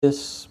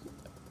This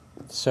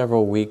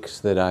several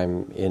weeks that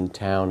I'm in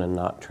town and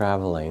not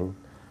traveling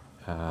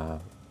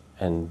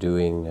and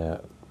doing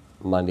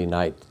Monday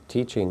night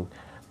teaching,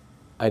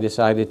 I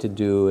decided to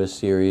do a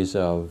series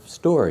of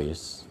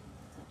stories.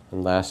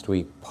 And last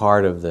week,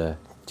 part of the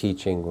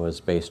teaching was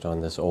based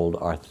on this old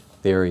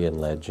Arthurian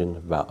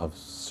legend of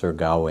Sir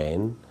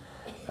Gawain.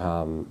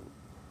 And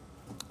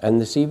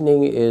this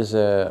evening is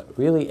a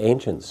really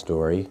ancient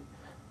story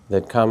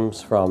that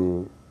comes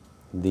from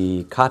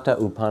the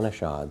Katha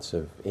Upanishads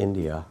of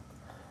India.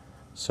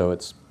 So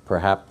it's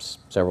perhaps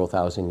several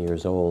thousand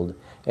years old.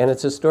 And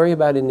it's a story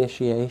about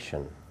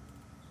initiation.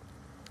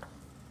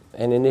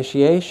 And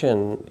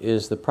initiation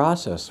is the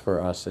process for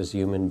us as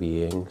human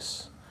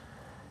beings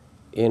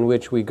in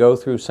which we go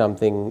through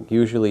something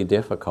usually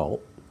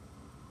difficult,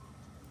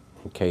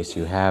 in case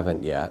you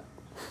haven't yet.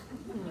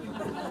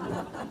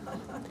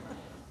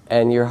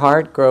 And your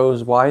heart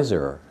grows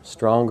wiser,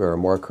 stronger,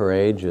 more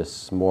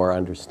courageous, more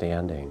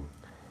understanding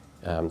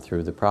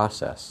through the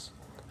process.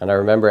 And I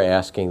remember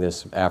asking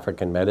this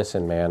African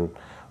medicine man,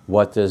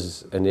 what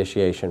does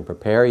initiation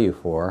prepare you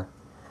for?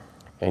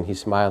 And he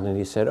smiled and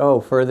he said,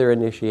 oh, further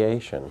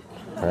initiation,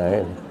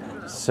 right?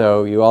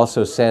 So you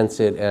also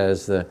sense it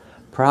as the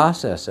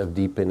process of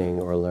deepening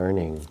or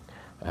learning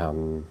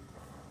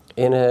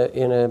in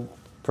a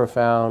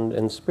profound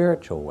and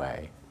spiritual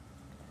way.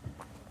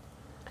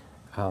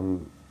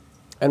 And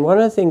one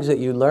of the things that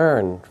you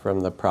learn from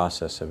the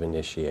process of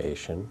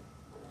initiation,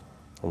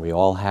 and we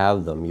all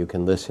have them, you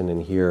can listen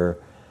and hear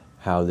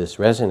how this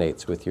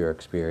resonates with your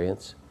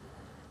experience,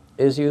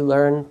 is you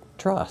learn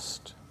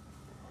trust.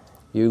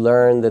 You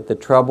learn that the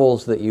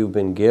troubles that you've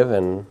been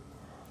given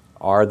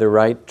are the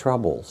right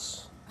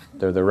troubles.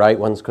 They're the right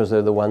ones because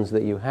they're the ones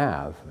that you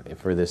have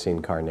for this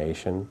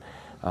incarnation.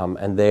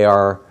 And they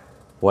are,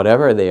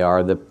 whatever they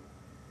are, the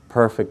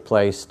perfect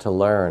place to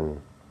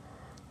learn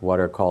what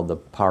are called the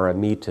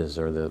paramitas,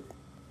 or the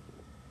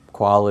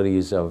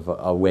qualities of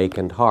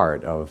awakened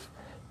heart, of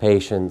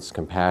patience,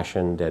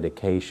 compassion,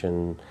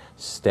 dedication,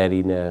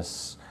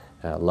 steadiness,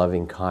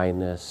 loving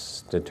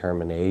kindness,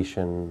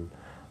 determination,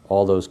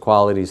 all those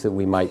qualities that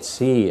we might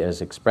see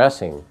as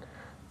expressing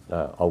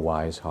a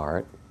wise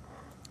heart.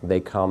 They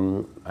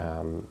come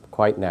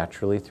quite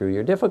naturally through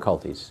your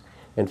difficulties.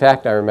 In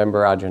fact, I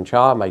remember Ajahn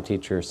Chah, my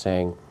teacher,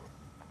 saying,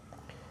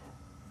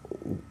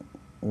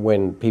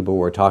 when people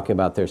were talking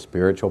about their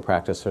spiritual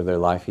practice or their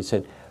life, he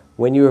said,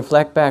 when you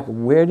reflect back,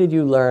 where did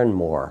you learn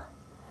more?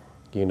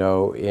 You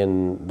know,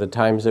 in the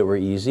times that were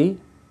easy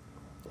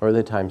or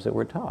the times that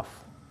were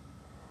tough?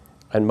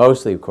 And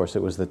mostly, of course,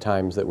 it was the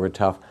times that were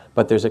tough.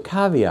 But there's a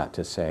caveat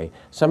to say.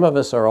 Some of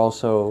us are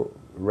also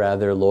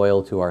rather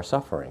loyal to our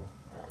suffering.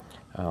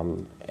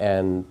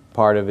 And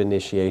part of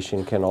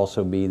initiation can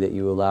also be that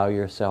you allow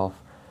yourself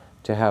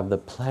to have the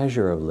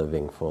pleasure of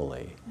living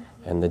fully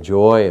and the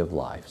joy of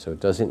life. So it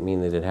doesn't mean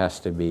that it has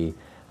to be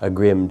a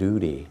grim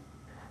duty,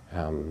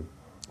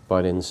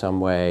 but in some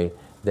way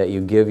that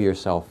you give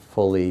yourself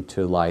fully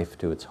to life,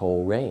 to its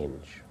whole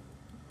range.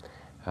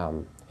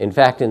 In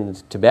fact, in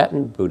the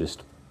Tibetan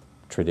Buddhist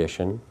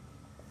tradition,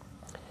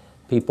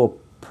 people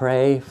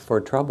pray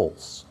for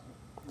troubles.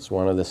 It's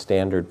one of the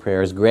standard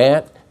prayers.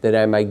 Grant that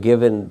I might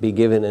be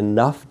given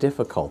enough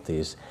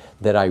difficulties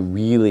that I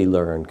really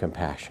learn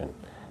compassion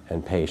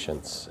and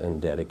patience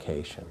and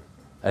dedication,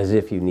 as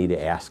if you need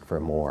to ask for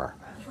more,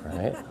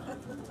 right?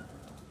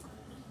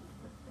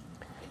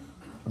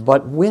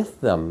 But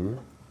with them,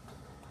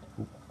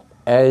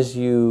 if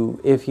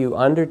you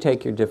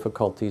undertake your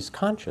difficulties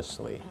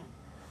consciously,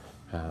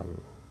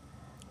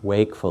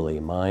 wakefully,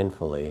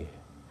 mindfully,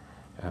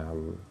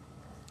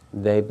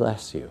 they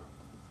bless you.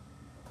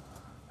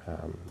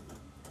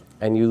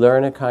 And you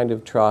learn a kind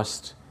of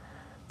trust,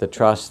 the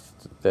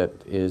trust that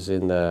is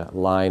in the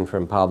line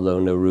from Pablo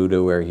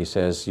Neruda where he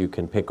says, you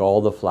can pick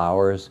all the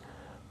flowers,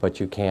 but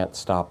you can't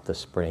stop the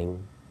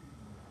spring.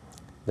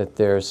 That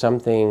there's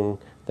something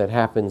that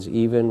happens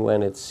even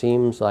when it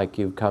seems like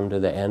you've come to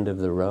the end of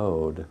the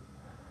road,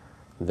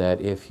 that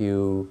if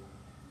you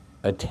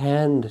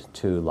attend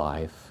to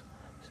life,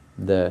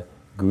 the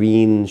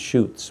green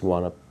shoots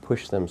want to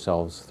push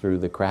themselves through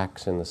the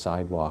cracks in the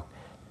sidewalk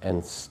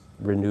and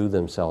renew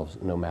themselves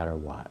no matter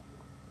what.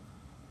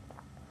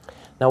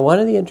 Now, one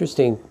of the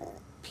interesting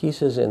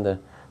pieces in the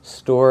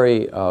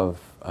story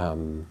of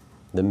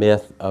the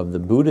myth of the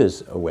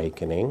Buddha's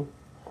awakening,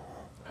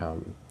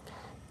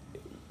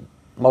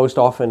 most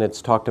often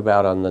it's talked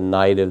about on the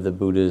night of the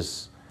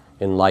Buddha's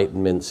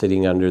enlightenment,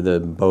 sitting under the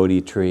Bodhi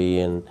tree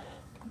and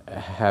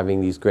having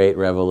these great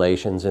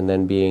revelations, and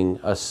then being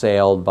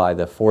assailed by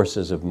the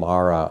forces of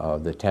Mara,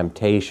 of the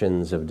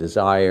temptations of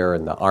desire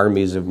and the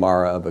armies of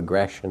Mara of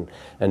aggression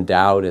and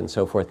doubt and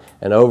so forth,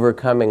 and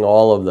overcoming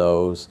all of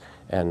those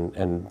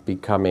and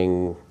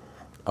becoming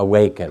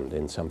awakened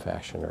in some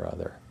fashion or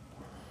other.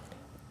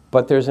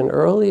 But there's an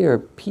earlier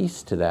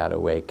piece to that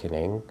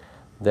awakening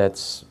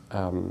that's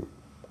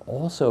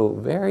also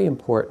very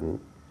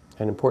important,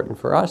 and important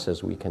for us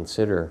as we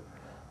consider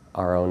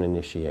our own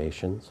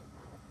initiations.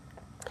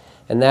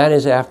 And that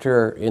is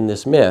after, in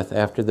this myth,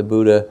 after the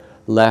Buddha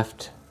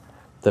left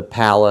the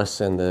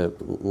palace and the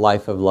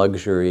life of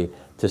luxury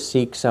to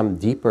seek some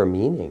deeper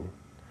meaning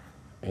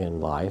in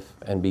life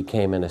and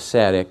became an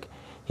ascetic.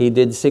 He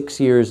did 6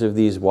 years of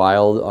these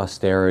wild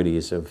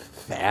austerities of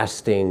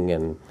fasting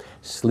and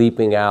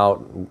sleeping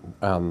out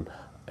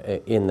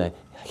in the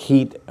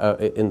heat,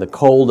 in the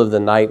cold of the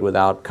night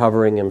without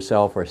covering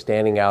himself, or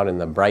standing out in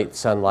the bright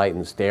sunlight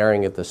and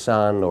staring at the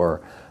sun,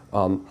 or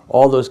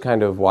all those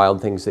kind of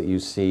wild things that you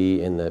see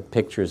in the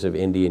pictures of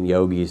Indian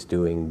yogis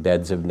doing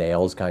beds of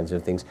nails kinds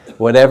of things.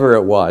 Whatever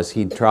it was,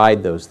 he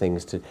tried those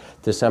things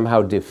to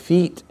somehow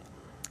defeat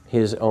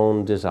his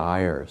own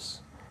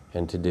desires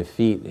and to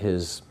defeat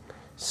his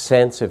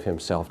sense of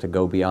himself, to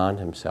go beyond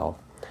himself.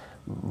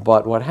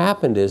 But what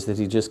happened is that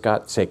he just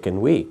got sick and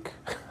weak.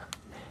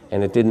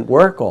 And it didn't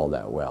work all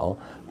that well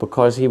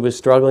because he was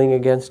struggling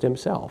against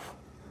himself.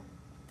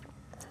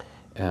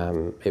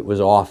 It was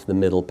off the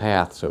middle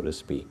path, so to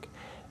speak.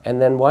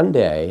 And then one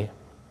day,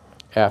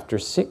 after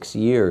 6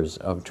 years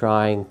of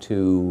trying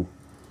to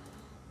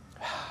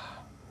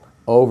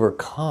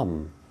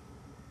overcome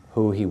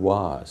who he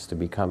was, to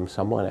become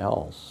someone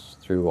else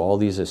through all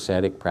these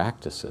ascetic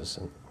practices,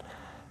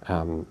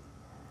 and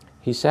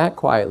he sat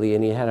quietly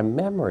and he had a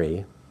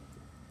memory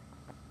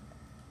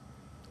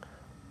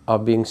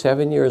of being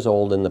 7 years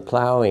old in the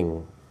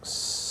plowing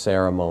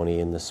ceremony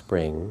in the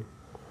spring,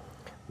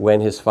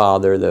 when his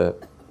father, the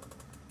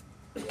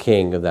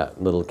king of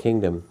that little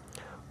kingdom,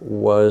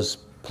 was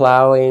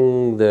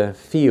plowing the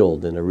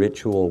field in a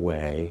ritual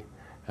way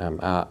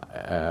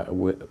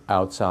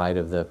outside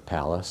of the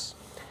palace.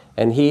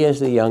 And he, as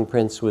the young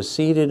prince, was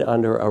seated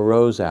under a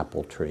rose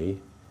apple tree.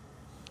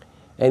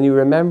 And he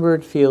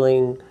remembered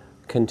feeling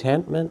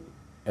contentment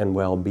and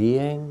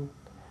well-being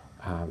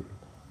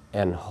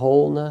and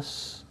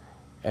wholeness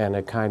and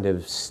a kind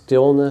of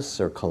stillness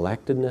or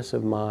collectedness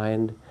of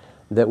mind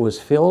that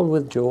was filled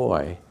with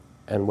joy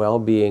and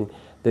well-being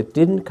that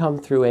didn't come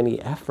through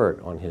any effort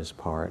on his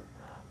part,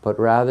 but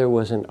rather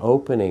was an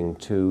opening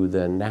to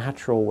the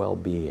natural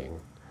well-being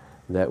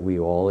that we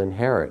all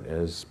inherit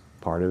as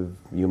part of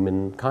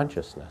human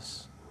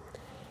consciousness.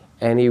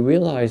 And he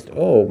realized,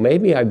 oh,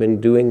 maybe I've been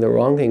doing the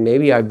wrong thing.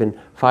 Maybe I've been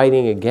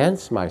fighting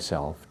against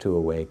myself to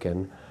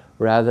awaken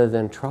rather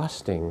than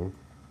trusting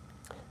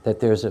that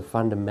there's a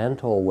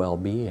fundamental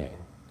well-being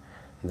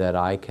that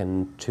I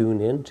can tune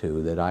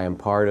into, that I am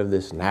part of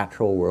this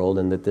natural world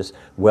and that this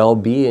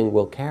well-being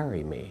will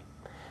carry me.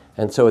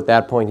 And so at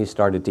that point he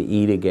started to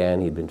eat again.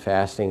 He'd been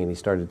fasting and he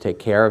started to take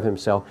care of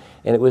himself.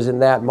 And it was in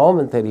that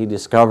moment that he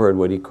discovered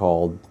what he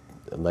called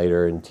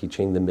later in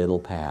teaching the middle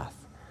path.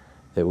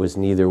 That was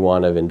neither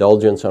one of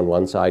indulgence on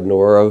one side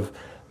nor of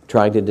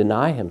trying to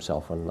deny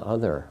himself on the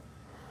other.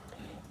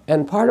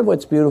 And part of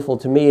what's beautiful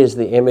to me is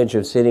the image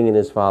of sitting in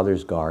his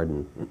father's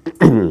garden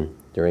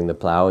during the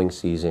plowing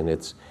season.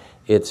 It's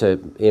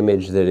an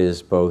image that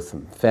is both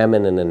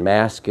feminine and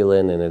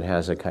masculine, and it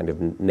has a kind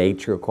of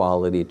nature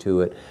quality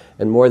to it.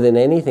 And more than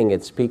anything,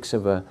 it speaks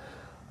of a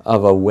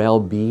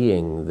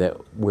well-being that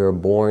we're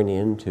born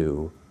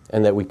into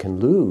and that we can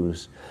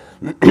lose,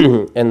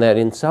 and that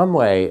in some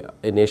way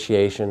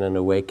initiation and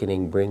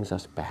awakening brings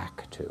us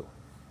back to.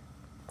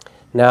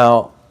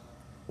 Now,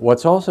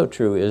 what's also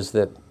true is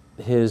that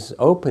his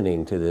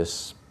opening to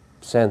this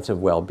sense of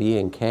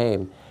well-being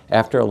came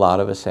after a lot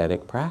of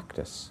ascetic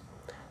practice.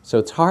 So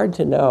it's hard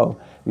to know.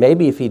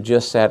 Maybe if he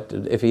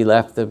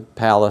left the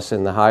palace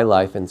in the high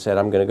life and said,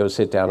 I'm going to go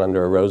sit down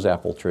under a rose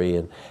apple tree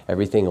and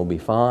everything will be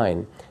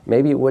fine,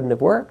 maybe it wouldn't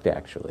have worked,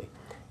 actually.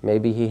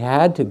 Maybe he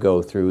had to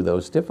go through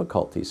those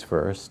difficulties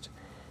first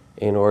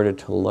in order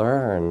to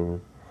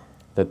learn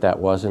that that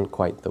wasn't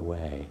quite the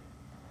way.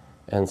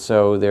 And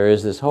so there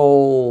is this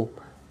whole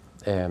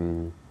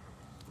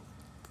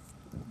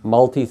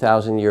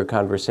multi-thousand-year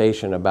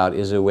conversation about,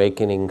 is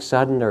awakening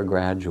sudden or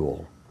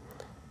gradual,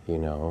 you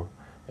know?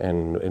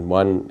 And in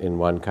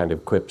one kind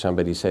of quip,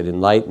 somebody said,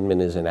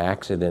 enlightenment is an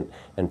accident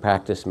and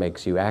practice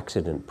makes you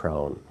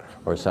accident-prone,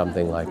 or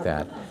something like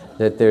that.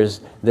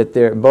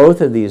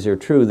 Both of these are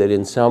true, that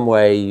in some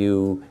way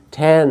you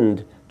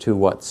tend to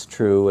what's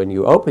true and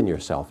you open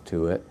yourself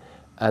to it,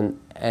 and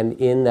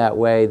in that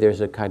way there's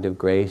a kind of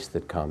grace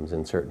that comes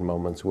in certain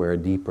moments where a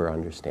deeper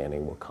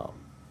understanding will come.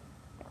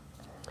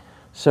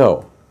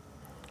 So,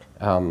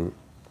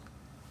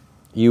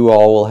 you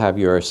all will have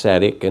your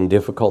ascetic and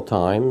difficult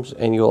times,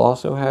 and you'll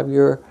also have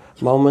your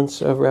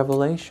moments of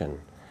revelation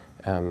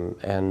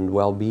and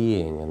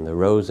well-being and the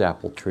rose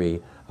apple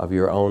tree of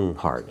your own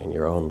heart and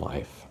your own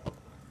life.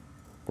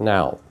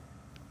 Now,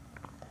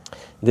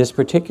 this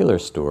particular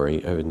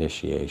story of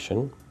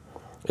initiation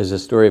is a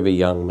story of a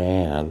young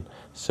man,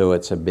 so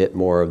it's a bit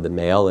more of the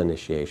male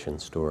initiation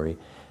story,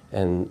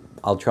 and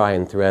I'll try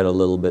and thread a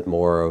little bit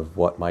more of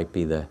what might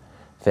be the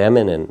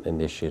feminine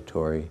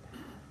initiatory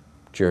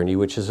journey,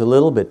 which is a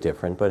little bit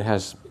different, but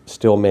has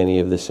still many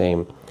of the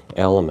same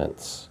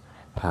elements.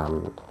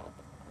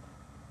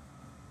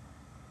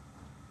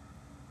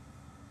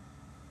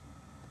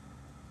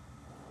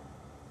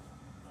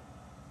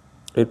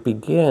 It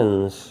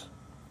begins,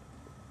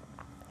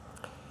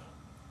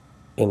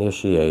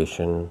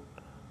 initiation,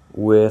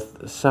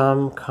 with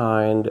some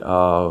kind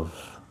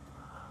of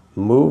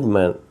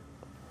movement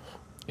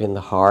in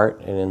the heart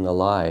and in the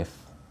life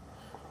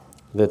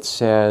that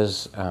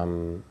says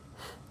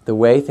the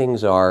way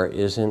things are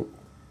isn't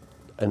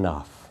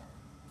enough.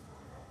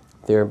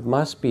 There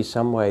must be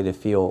some way to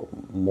feel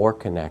more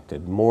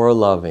connected, more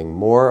loving,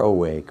 more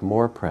awake,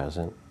 more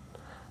present,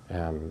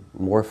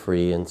 more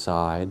free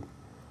inside.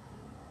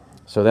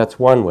 So that's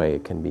one way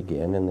it can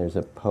begin. And there's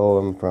a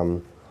poem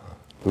from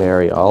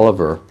Mary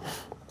Oliver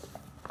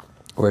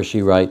where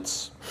she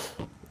writes,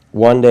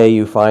 "One day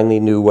you finally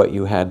knew what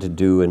you had to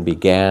do and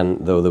began,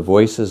 though the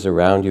voices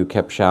around you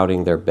kept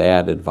shouting their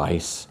bad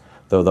advice,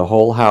 though the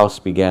whole house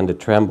began to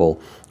tremble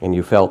and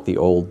you felt the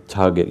old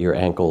tug at your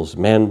ankles.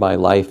 'Mend my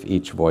life,'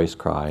 each voice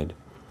cried.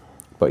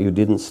 But you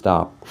didn't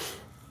stop.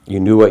 You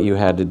knew what you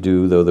had to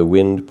do, though the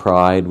wind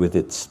pried with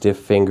its stiff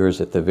fingers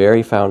at the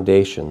very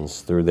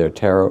foundations through their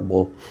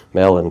terrible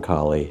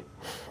melancholy.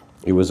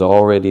 It was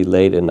already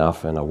late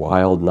enough and a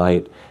wild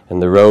night,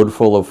 and the road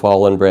full of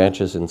fallen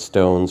branches and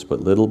stones,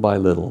 but little by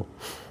little,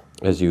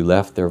 as you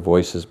left their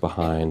voices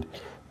behind,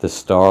 the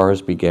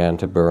stars began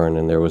to burn,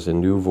 and there was a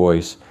new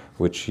voice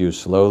which you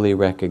slowly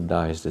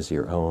recognized as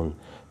your own,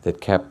 that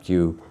kept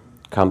you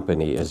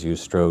company as you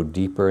strode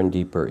deeper and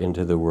deeper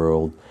into the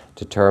world,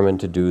 determined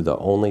to do the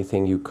only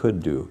thing you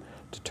could do,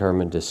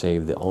 determined to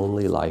save the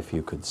only life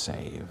you could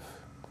save."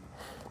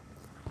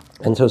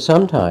 And so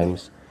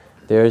sometimes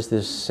there's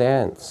this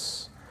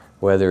sense,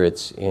 whether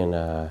it's in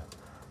a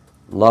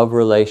love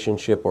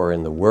relationship or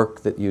in the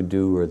work that you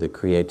do or the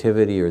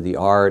creativity or the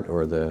art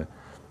or the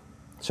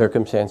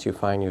circumstance you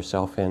find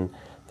yourself in,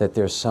 that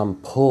there's some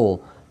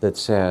pull that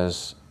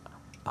says,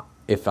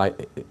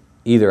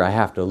 either I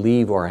have to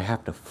leave or I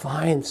have to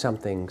find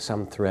something,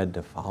 some thread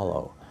to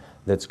follow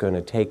that's going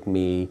to take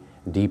me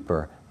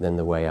deeper than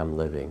the way I'm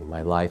living.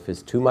 My life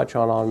is too much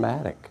on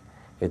automatic.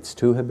 It's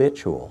too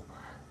habitual.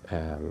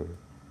 And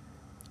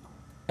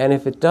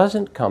if it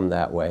doesn't come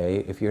that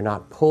way, if you're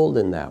not pulled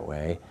in that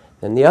way,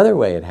 then the other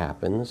way it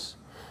happens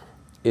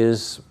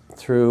is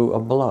through a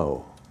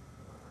blow.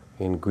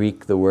 In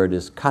Greek, the word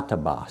is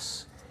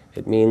katabas.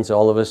 It means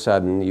all of a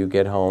sudden you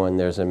get home and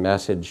there's a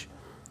message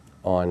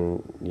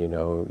on,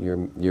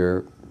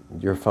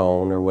 your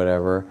phone or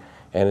whatever,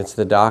 and it's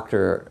the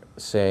doctor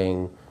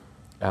saying,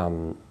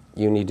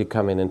 you need to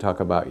come in and talk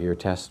about your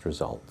test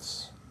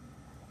results.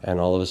 And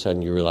all of a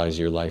sudden you realize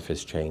your life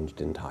has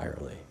changed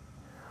entirely.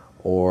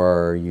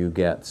 Or you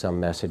get some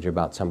message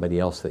about somebody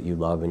else that you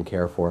love and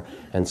care for,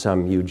 and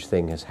some huge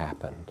thing has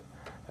happened.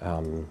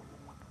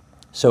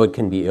 So it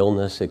can be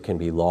illness, it can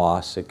be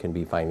loss, it can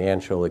be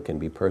financial, it can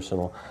be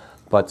personal,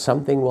 but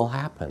something will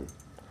happen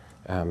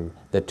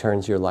that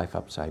turns your life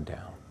upside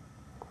down.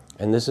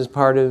 And this is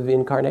part of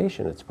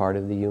incarnation, it's part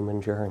of the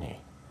human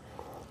journey.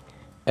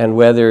 And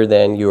whether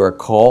then you are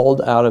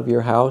called out of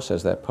your house,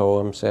 as that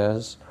poem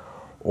says,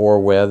 or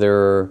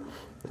whether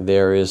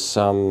there is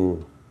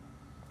some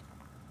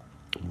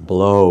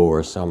blow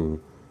or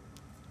some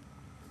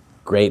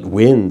great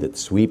wind that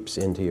sweeps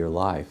into your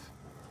life,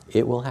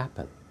 it will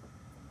happen.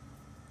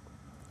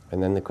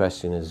 And then the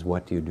question is,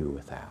 what do you do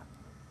with that?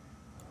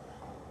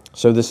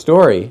 So the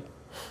story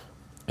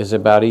is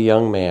about a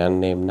young man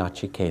named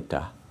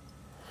Natchiketa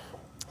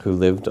who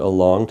lived a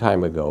long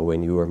time ago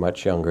when you were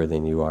much younger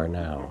than you are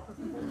now.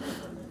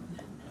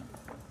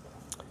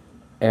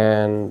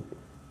 And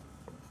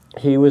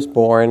he was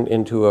born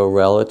into a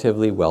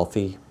relatively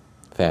wealthy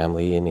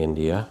family in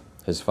India.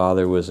 His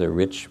father was a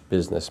rich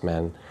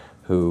businessman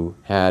who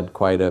had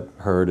quite a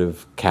herd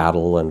of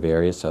cattle and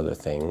various other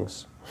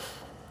things.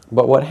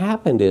 But what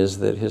happened is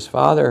that his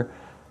father,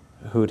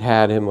 who'd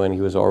had him when he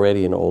was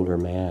already an older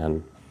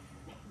man,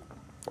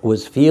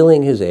 was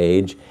feeling his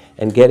age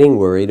and getting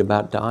worried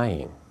about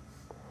dying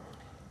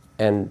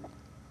and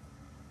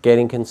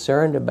getting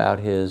concerned about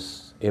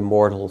his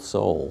immortal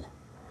soul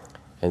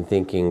and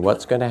thinking,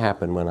 what's going to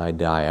happen when I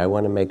die? I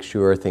want to make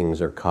sure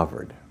things are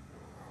covered.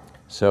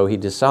 So he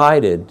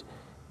decided,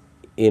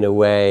 in a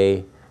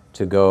way,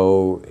 to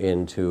go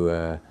into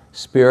a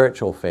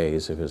spiritual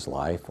phase of his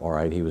life. All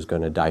right, he was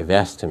going to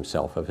divest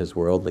himself of his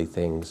worldly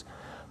things.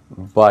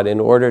 But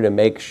in order to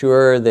make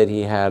sure that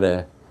he had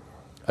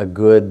a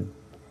good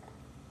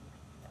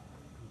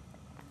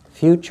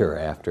future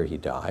after he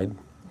died,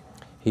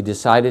 he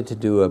decided to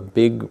do a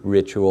big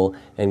ritual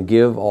and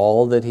give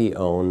all that he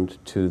owned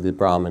to the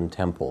Brahmin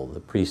temple. The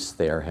priests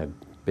there had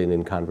been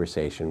in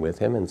conversation with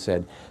him and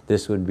said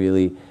this would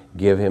really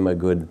give him a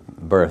good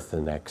birth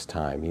the next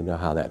time. You know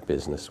how that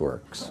business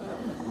works,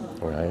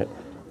 right?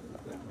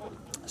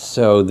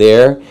 So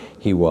there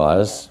he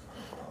was,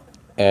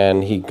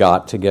 and he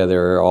got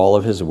together all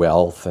of his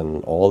wealth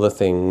and all the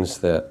things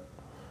that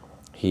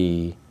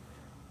he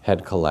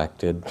had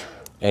collected,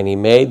 and he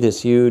made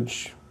this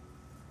huge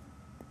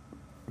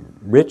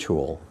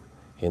ritual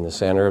in the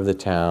center of the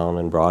town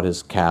and brought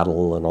his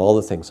cattle and all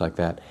the things like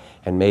that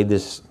and made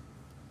this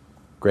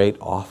great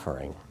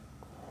offering.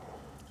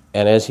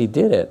 And as he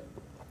did it,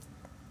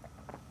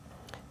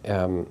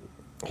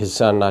 his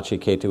son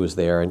Natchiketa was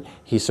there, and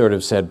he sort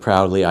of said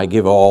proudly, "I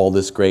give all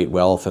this great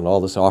wealth and all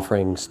this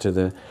offerings to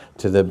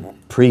the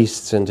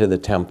priests and to the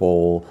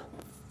temple,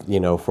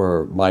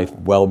 for my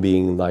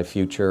well-being, my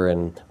future,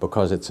 and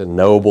because it's a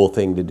noble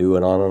thing to do,"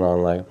 and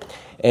on like.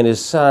 And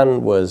his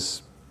son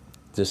was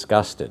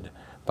disgusted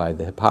by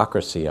the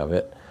hypocrisy of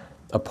it,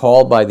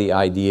 appalled by the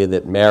idea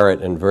that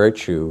merit and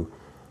virtue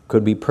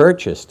could be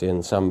purchased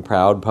in some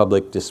proud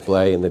public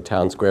display in the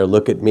town square.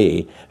 Look at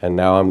me, and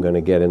now I'm going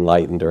to get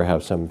enlightened or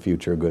have some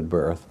future good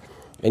birth.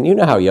 And you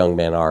know how young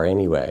men are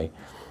anyway,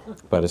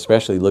 but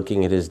especially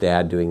looking at his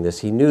dad doing this,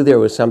 he knew there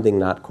was something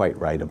not quite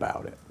right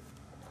about it.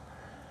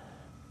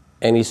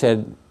 And he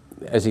said,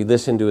 as he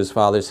listened to his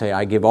father say,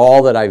 "I give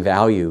all that I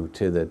value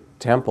to the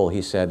temple,"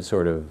 he said,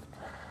 sort of,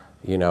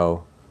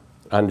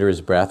 under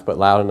his breath, but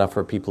loud enough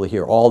for people to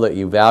hear, "All that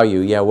you value,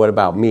 yeah, what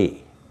about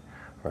me?"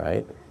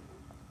 Right?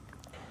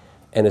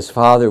 And his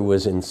father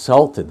was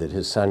insulted that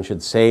his son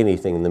should say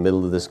anything in the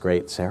middle of this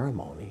great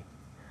ceremony,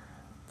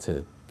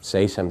 to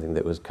say something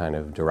that was kind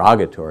of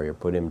derogatory or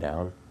put him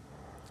down.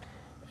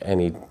 And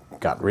he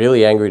got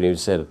really angry and he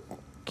said,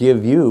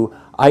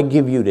 I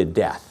give you to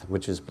death,"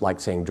 which is like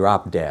saying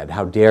drop dead.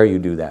 How dare you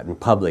do that in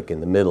public,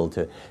 in the middle,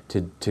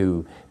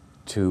 to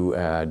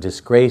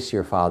disgrace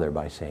your father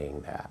by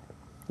saying that.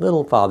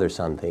 Little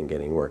father-son thing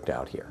getting worked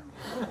out here.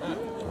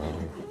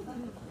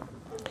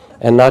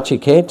 And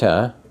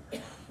Natchiketa,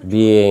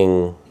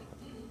 being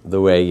the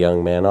way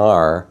young men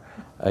are,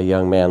 a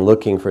young man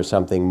looking for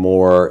something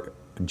more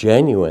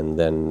genuine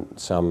than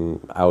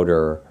some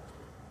outer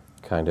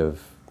kind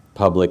of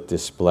public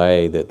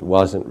display that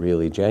wasn't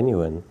really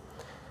genuine,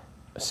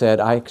 said,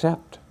 "I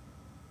accept.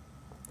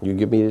 You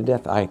give me to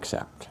death, I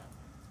accept."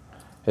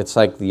 It's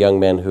like the young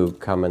men who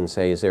come and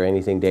say, "Is there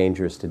anything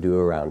dangerous to do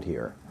around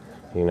here?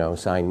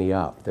 Sign me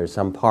up." There's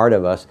some part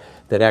of us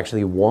that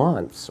actually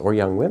wants, or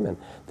young women,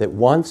 that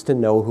wants to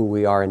know who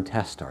we are and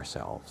test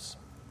ourselves.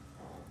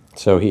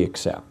 So he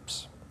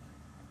accepts.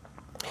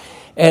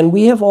 And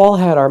we have all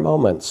had our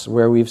moments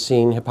where we've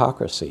seen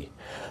hypocrisy.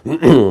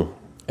 And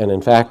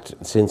in fact,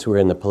 since we're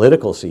in the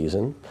political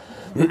season,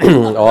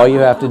 all you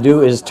have to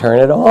do is turn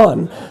it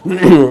on.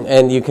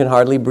 And you can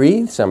hardly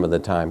breathe some of the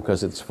time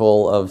because it's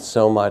full of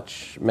so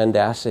much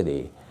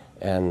mendacity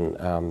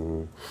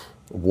and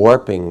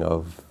warping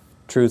of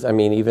truth. I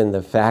mean, even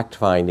the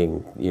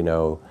fact-finding,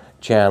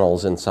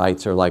 channels and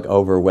sites are like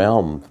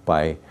overwhelmed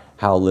by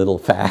how little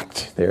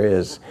fact there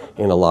is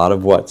in a lot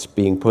of what's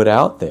being put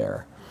out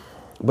there.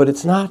 But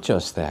it's not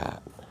just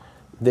that.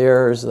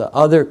 There's the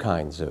other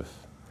kinds of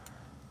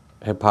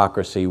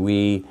hypocrisy.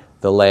 We,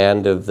 the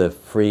land of the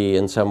free,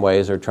 in some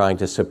ways, are trying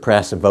to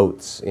suppress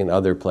votes in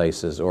other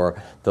places, or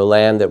the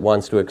land that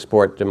wants to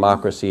export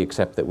democracy,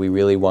 except that we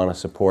really want to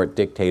support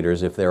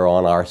dictators if they're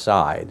on our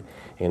side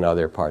in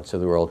other parts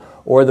of the world,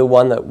 or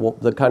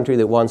the country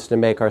that wants to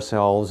make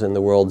ourselves and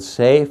the world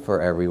safe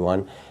for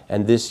everyone.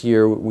 And this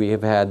year we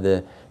have had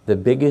the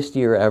biggest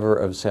year ever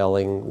of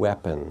selling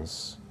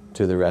weapons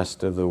to the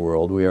rest of the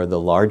world. We are the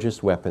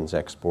largest weapons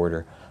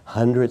exporter,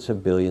 hundreds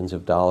of billions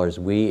of dollars.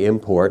 We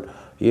import,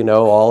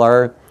 all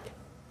our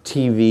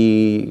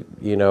TV,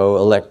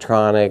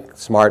 electronic,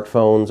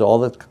 smartphones, all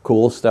the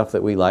cool stuff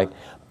that we like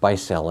by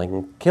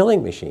selling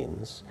killing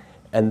machines.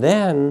 And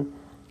then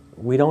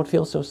we don't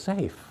feel so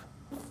safe.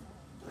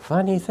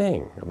 Funny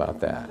thing about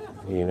that,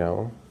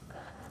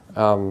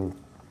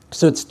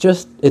 So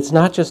it's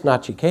not just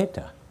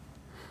Natchiketa.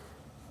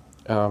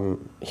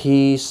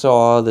 He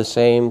saw the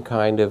same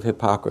kind of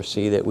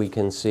hypocrisy that we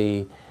can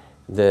see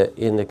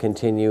in the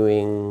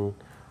continuing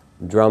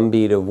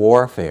drumbeat of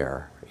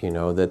warfare,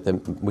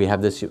 that we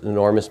have this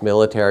enormous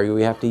military,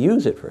 we have to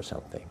use it for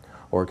something,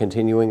 or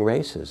continuing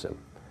racism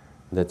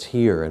that's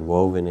here and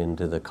woven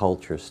into the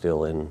culture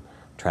still in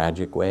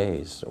tragic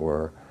ways,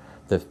 or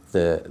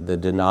the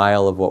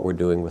denial of what we're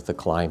doing with the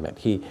climate.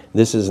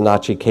 This is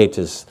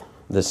Natchiketa's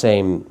the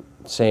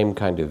same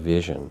kind of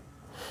vision.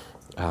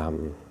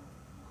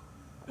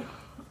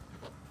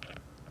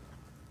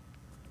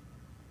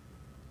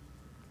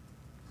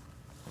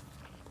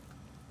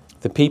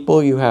 The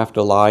people you have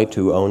to lie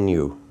to own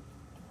you.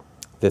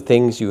 The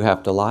things you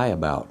have to lie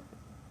about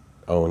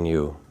own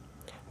you.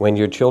 When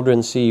your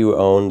children see you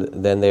owned,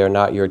 then they are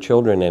not your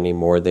children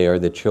anymore. They are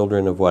the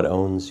children of what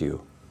owns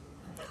you.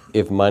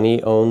 If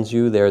money owns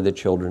you, they're the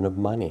children of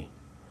money.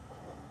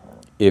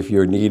 If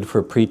your need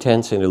for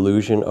pretense and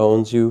illusion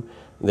owns you,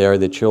 they are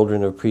the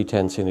children of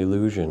pretense and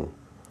illusion.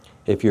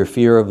 If your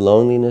fear of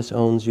loneliness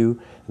owns you,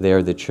 they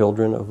are the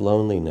children of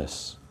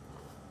loneliness.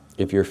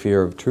 If your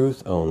fear of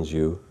truth owns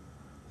you,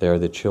 they are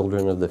the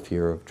children of the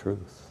fear of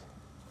truth.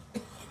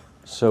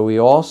 So we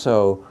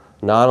also,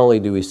 not only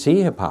do we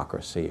see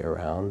hypocrisy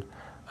around,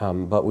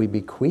 but we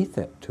bequeath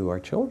it to our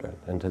children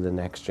and to the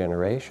next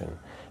generation.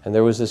 And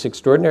there was this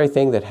extraordinary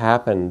thing that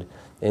happened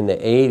in the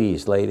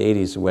 80s, late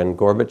 80s, when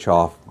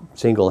Gorbachev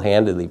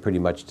single-handedly pretty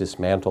much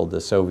dismantled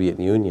the Soviet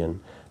Union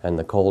and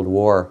the Cold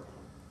War.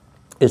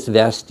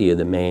 Izvestia,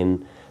 the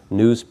main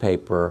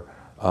newspaper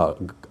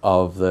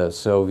of the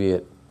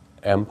Soviet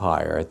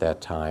Empire at that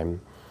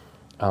time,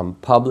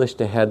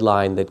 published a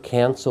headline that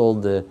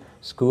canceled the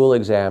school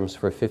exams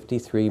for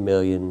 53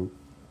 million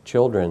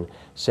children,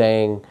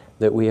 saying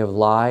that we have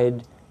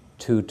lied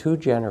to 2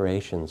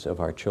 generations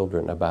of our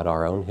children about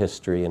our own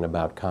history and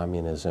about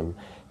communism,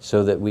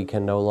 so that we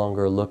can no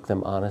longer look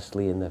them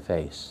honestly in the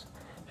face.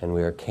 And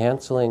we are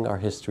canceling our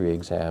history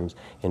exams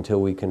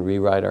until we can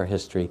rewrite our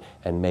history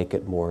and make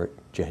it more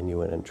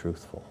genuine and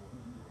truthful.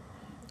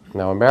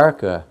 Now,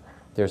 America,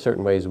 there are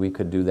certain ways we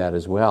could do that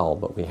as well,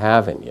 but we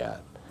haven't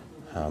yet.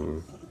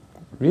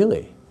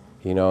 Really.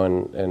 You know,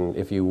 and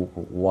if you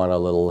want a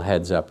little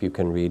heads up, you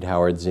can read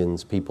Howard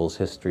Zinn's People's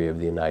History of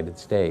the United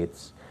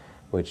States,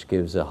 which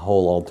gives a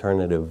whole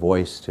alternative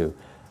voice to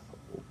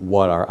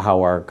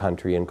how our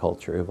country and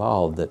culture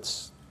evolved.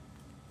 That's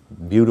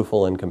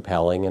beautiful and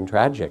compelling and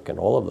tragic and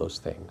all of those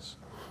things.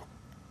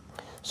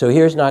 So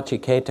here's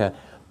Natchiketa,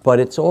 but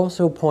it's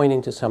also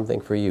pointing to something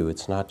for you.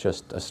 It's not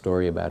just a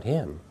story about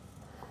him.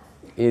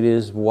 It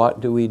is, what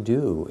do we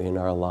do in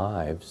our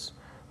lives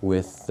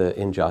with the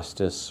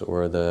injustice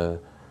or the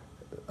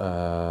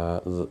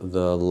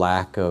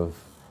lack of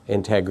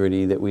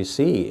integrity that we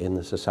see in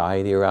the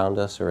society around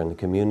us or in the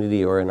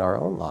community or in our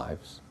own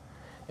lives.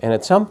 And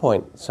at some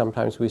point,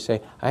 sometimes we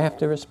say, I have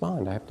to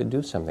respond, I have to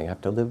do something, I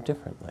have to live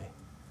differently.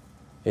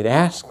 It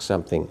asks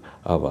something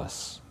of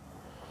us.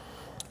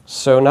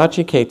 So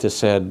Natchiketa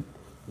said,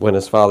 when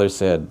his father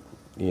said,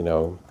 you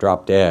know,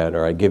 drop dead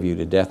or I give you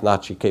to death,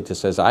 Natchiketa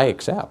says, I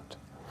accept,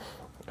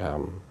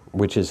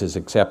 which is his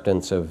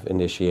acceptance of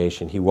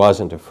initiation. He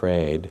wasn't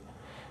afraid.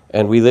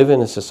 And we live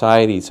in a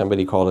society,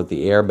 somebody called it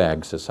the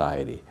airbag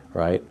society,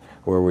 right?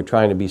 Where we're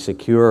trying to be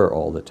secure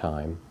all the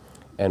time,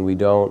 and we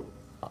don't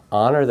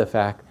honor the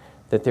fact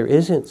that there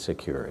isn't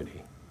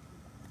security.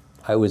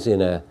 I was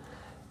in a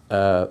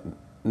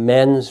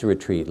men's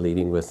retreat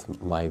leading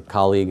with my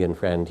colleague and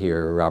friend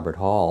here, Robert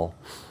Hall,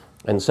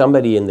 and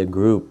somebody in the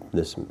group,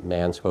 this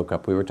man spoke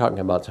up. We were talking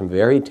about some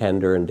very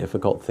tender and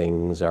difficult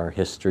things, our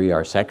history,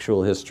 our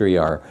sexual history,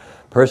 our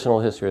personal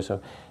history,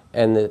 so.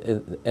 And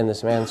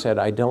this man said,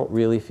 I don't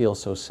really feel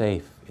so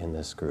safe in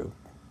this group.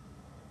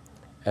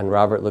 And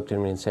Robert looked at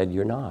me and said,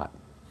 you're not.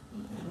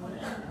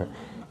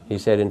 He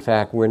said, in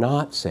fact, we're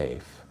not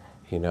safe,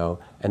 you know.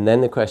 And then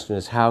the question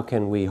is, how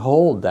can we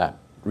hold that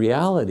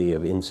reality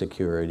of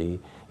insecurity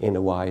in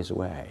a wise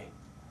way,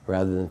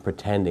 rather than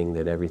pretending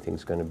that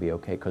everything's going to be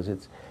okay, because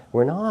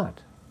we're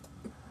not.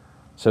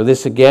 So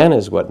this again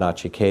is what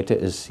Natchiketa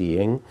is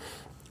seeing.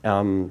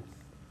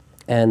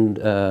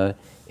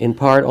 In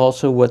part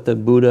also what the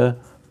Buddha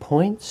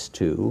points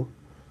to,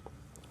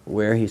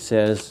 where he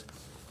says,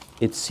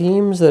 it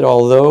seems that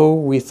although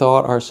we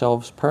thought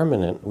ourselves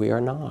permanent, we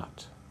are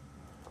not.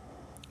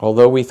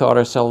 Although we thought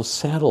ourselves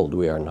settled,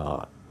 we are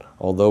not.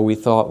 Although we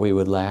thought we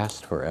would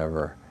last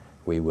forever,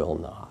 we will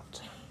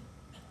not.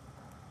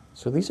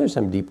 So these are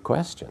some deep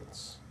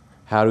questions.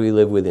 How do we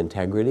live with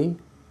integrity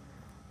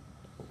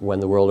when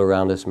the world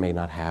around us may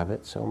not have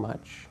it so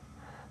much?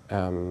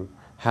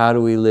 How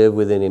do we live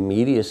with an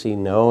immediacy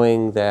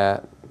knowing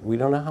that we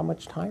don't know how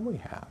much time we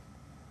have?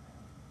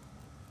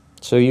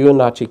 So you and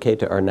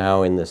Natchiketa are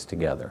now in this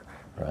together,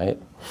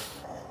 right?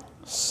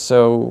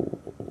 So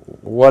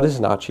what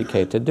does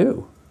Natchiketa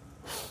do?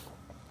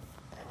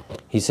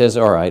 He says,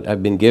 all right,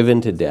 I've been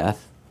given to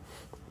death.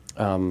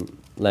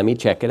 Let me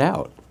check it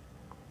out.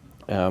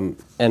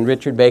 And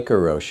Richard Baker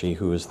Roshi,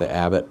 who was the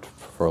abbot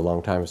for a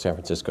long time of San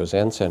Francisco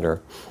Zen Center,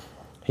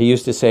 he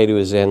used to say to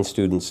his Zen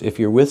students, if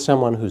you're with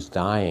someone who's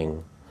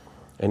dying,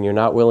 and you're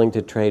not willing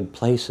to trade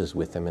places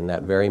with them in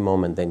that very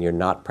moment, then you're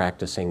not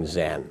practicing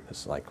Zen.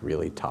 It's like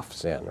really tough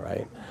Zen,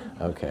 right?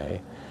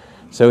 Okay.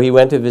 So he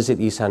went to visit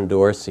Isan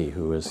Dorsey,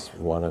 who was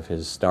one of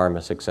his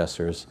Dharma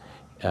successors,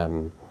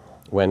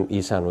 when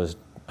Isan was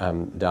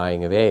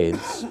dying of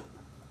AIDS.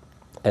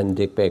 And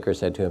Dick Baker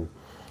said to him,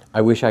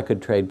 I wish I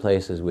could trade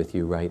places with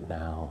you right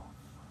now.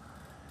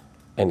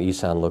 And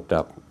Isan looked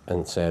up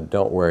and said,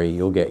 don't worry,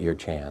 you'll get your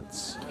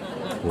chance.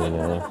 You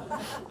know?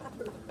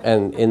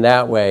 And in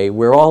that way,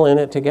 we're all in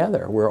it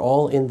together. We're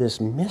all in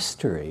this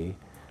mystery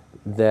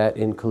that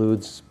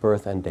includes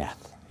birth and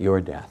death,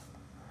 your death.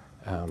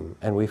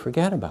 And we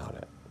forget about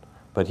it.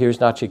 But here's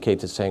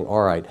Natchiketa saying,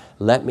 all right,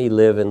 let me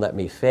live and let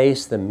me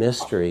face the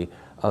mystery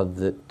of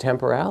the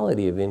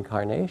temporality of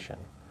incarnation.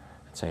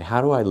 And say,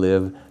 how do I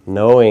live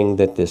knowing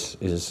that this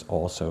is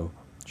also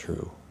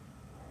true?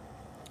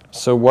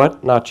 So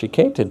what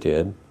Natchiketa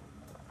did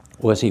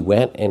was he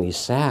went and he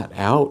sat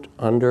out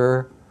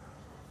under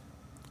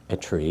a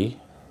tree.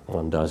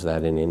 One does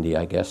that in India,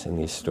 I guess, in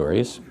these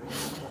stories.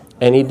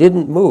 And he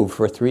didn't move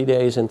for 3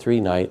 days and 3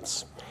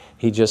 nights.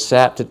 He just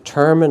sat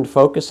determined,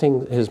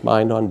 focusing his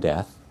mind on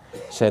death,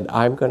 said,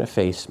 I'm going to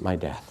face my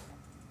death.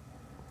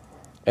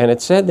 And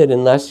it's said that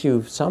unless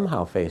you've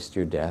somehow faced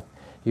your death,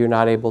 you're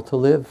not able to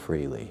live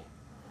freely.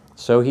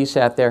 So he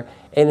sat there,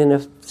 and in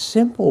a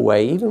simple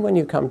way, even when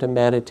you come to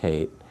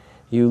meditate,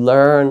 you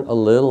learn a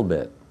little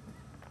bit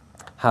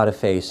how to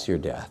face your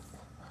death.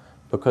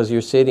 Because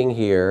you're sitting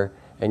here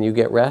and you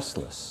get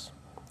restless.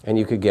 And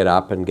you could get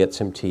up and get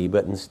some tea,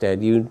 but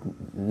instead you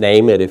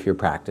name it if you're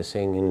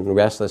practicing and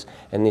restless.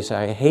 And you say,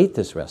 I hate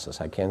this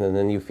restless, I can't. And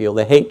then you feel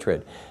the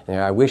hatred.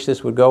 And I wish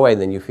this would go away.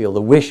 And then you feel the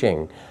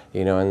wishing,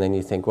 and then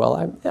you think, well,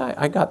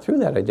 I got through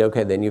that. I did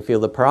okay. Then you feel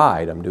the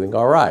pride. I'm doing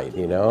all right,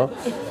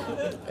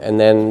 And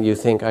then you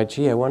think,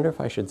 gee, I wonder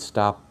if I should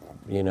stop,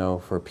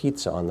 for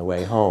pizza on the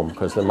way home,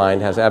 because the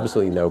mind has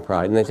absolutely no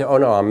pride. And they say, oh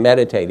no, I'm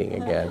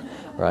meditating again,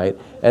 right?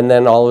 And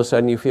then all of a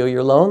sudden you feel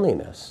your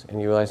loneliness,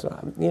 and you realize,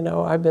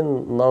 I've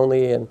been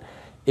lonely, and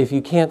if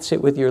you can't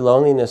sit with your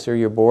loneliness or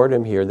your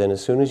boredom here, then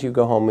as soon as you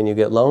go home and you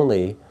get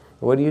lonely,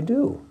 what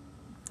do?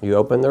 You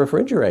open the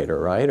refrigerator,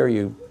 right? Or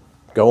you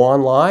go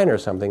online or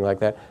something like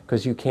that,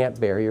 because you can't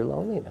bear your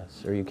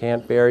loneliness, or you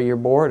can't bear your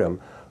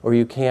boredom, or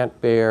you can't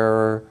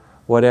bear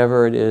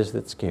whatever it is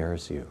that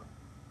scares you.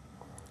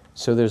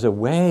 So there's a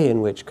way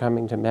in which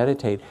coming to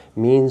meditate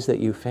means that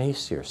you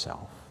face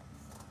yourself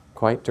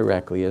quite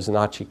directly, as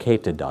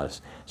Natchiketa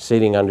does,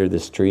 sitting under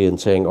this tree and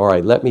saying, all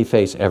right, let me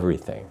face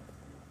everything.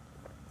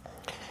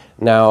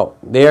 Now,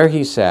 there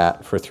he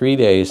sat for 3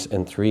 days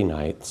and 3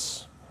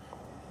 nights,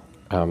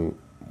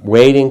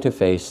 waiting to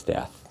face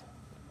death,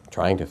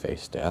 trying to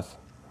face death.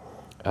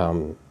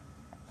 And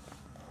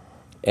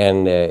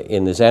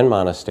in the Zen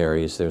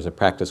monasteries, there's a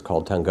practice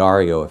called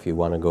Tangaryo. If you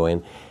want to go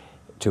in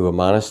to a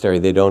monastery,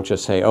 they don't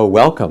just say, oh,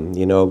 welcome,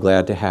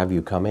 glad to have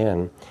you come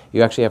in.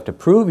 You actually have to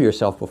prove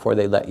yourself before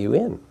they let you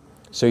in.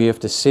 So you have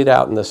to sit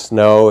out in the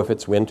snow, if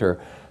it's winter,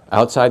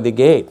 outside the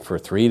gate for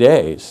 3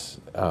 days.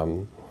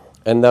 And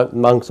the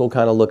monks will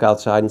kind of look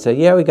outside and say,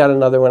 yeah, we got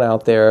another one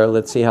out there,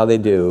 let's see how they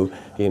do.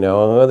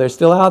 Oh, they're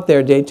still out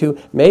there, day 2.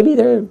 Maybe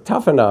they're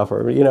tough enough,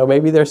 or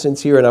maybe they're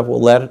sincere enough,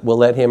 we'll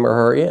let him or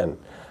her in.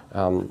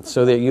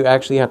 So that you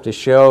actually have to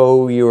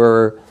show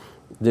your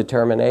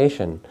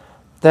determination.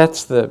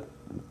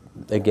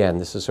 Again,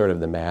 this is sort of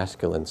the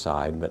masculine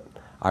side, but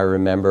I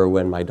remember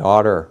when my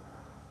daughter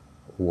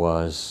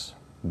was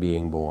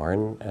being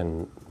born,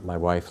 and my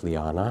wife,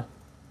 Liana,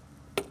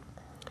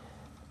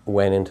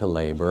 went into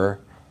labor,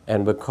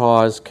 and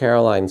because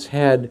Caroline's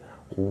head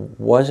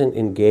wasn't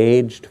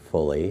engaged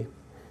fully,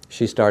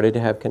 she started to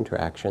have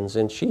contractions,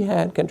 and she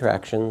had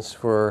contractions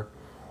for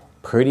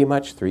pretty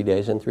much 3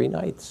 days and 3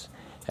 nights.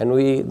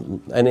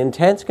 And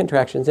intense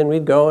contractions, and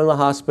we'd go in the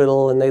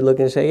hospital, and they'd look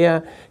and say,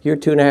 yeah, you're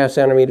 2.5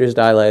 centimeters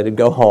dilated,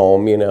 go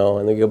home,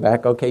 and they go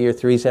back, okay, you're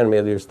 3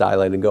 centimeters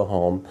dilated, go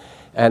home.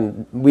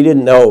 And we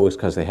didn't know it was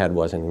because the head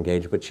wasn't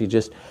engaged, but she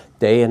just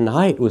day and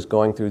night was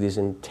going through these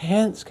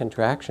intense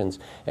contractions.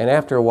 And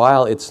after a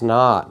while, it's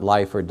not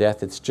life or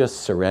death, it's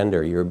just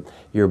surrender.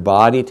 Your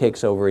body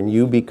takes over, and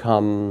you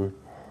become,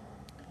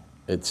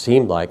 it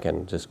seemed like,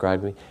 and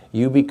described me,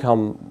 you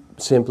become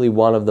simply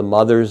one of the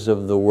mothers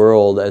of the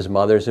world, as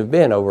mothers have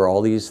been over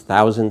all these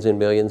thousands and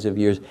millions of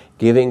years,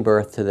 giving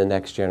birth to the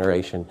next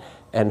generation.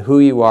 And who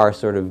you are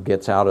sort of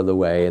gets out of the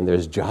way, and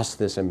there's just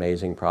this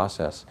amazing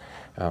process.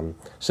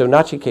 So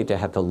Natchiketa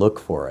had to look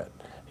for it,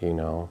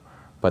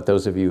 But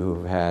those of you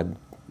who've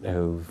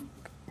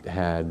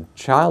had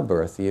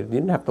childbirth, you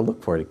didn't have to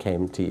look for it; it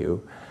came to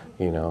you,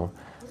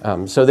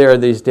 So there are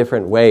these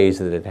different ways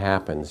that it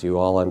happens. You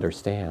all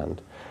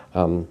understand.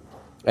 And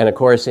of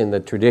course, in the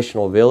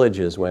traditional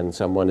villages, when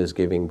someone is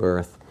giving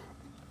birth,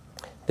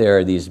 there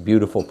are these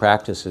beautiful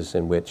practices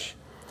in which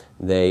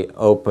they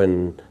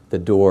open the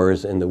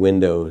doors and the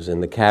windows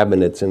and the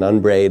cabinets and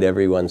unbraid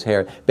everyone's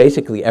hair.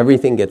 Basically,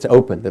 everything gets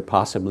opened that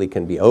possibly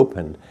can be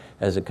opened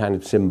as a kind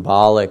of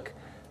symbolic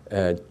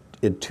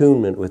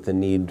attunement with the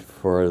need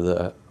for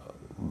the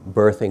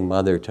birthing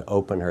mother to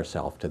open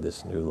herself to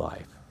this new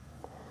life.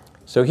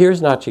 So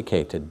here's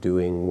Natchiketa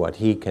doing what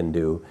he can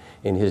do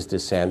in his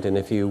descent. And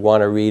if you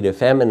want to read a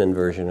feminine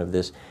version of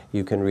this,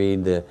 you can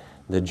read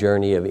the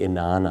journey of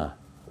Inanna,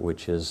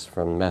 which is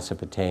from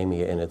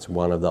Mesopotamia, and it's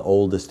one of the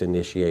oldest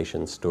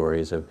initiation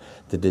stories of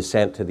the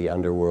descent to the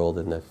underworld,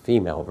 and the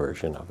female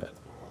version of it.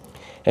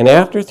 And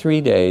after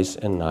 3 days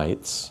and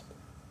nights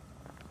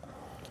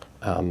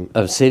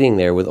of sitting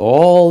there with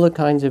all the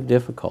kinds of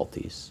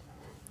difficulties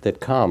that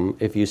come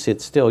if you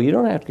sit still, you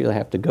don't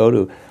have to go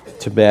to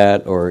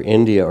Tibet or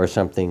India or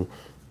something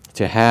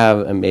to have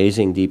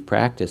amazing deep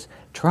practice.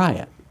 Try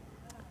it.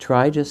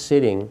 Try just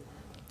sitting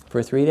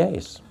for 3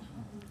 days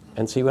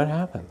and see what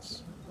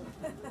happens.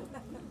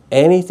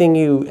 Anything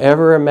you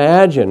ever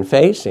imagine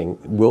facing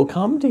will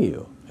come to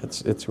you.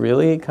 It's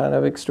really kind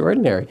of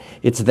extraordinary.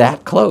 It's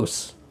that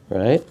close,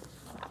 right?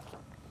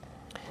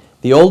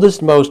 The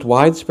oldest, most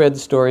widespread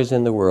stories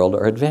in the world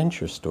are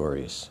adventure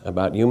stories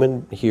about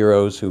human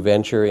heroes who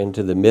venture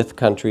into the myth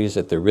countries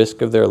at the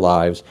risk of their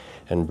lives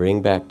and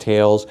bring back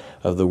tales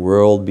of the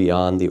world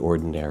beyond the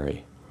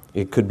ordinary.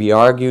 It could be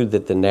argued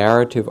that the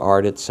narrative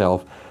art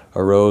itself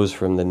arose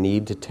from the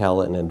need to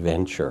tell an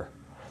adventure,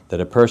 that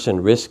a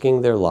person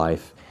risking their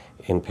life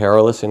in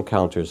perilous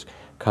encounters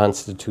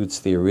constitutes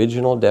the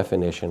original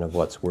definition of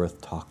what's worth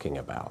talking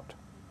about.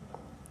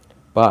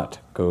 But,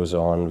 goes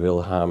on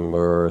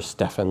Wilhelm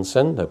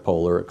Stephenson, the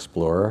polar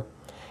explorer,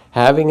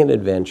 having an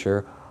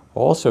adventure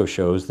also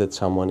shows that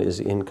someone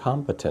is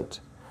incompetent.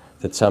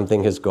 that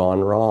something has gone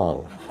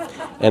wrong.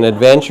 An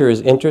adventure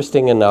is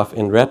interesting enough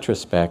in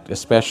retrospect,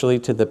 especially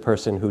to the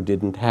person who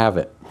didn't have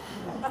it.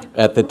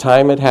 At the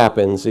time it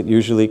happens, it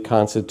usually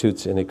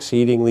constitutes an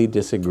exceedingly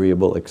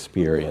disagreeable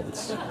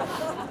experience.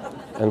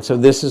 And so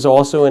this is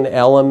also an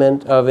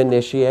element of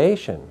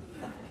initiation.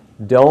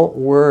 Don't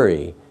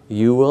worry,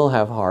 you will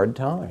have hard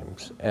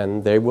times,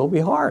 and they will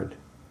be hard.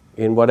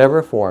 In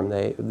whatever form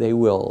they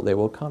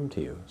will come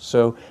to you.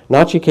 So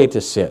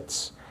Natchiketa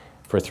sits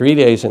for 3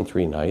 days and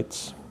 3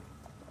 nights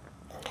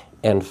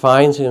and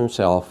finds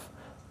himself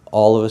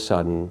all of a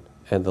sudden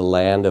in the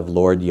land of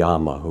Lord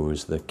Yama, who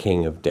is the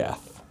king of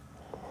death.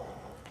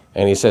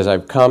 And he says,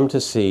 I've come to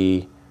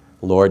see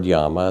Lord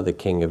Yama, the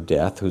king of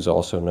death, who's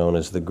also known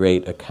as the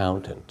great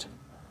accountant,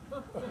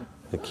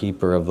 the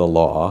keeper of the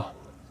law.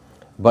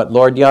 But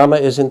Lord Yama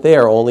isn't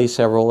there. Only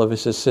several of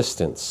his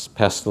assistants,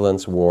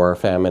 pestilence, war,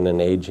 famine,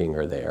 and aging,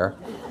 are there.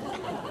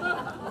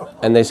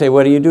 And they say,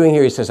 what are you doing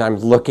here? He says, I'm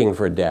looking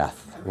for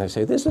death. And they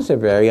say, this is a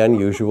very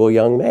unusual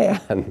young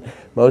man.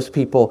 Most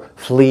people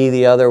flee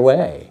the other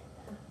way.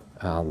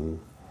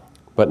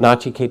 But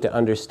Natchiketa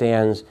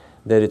understands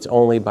that it's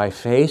only by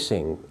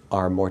facing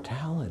our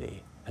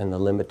mortality and the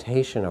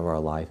limitation of our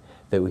life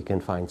that we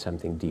can find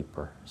something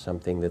deeper,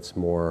 something that's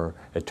more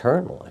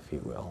eternal, if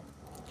you will.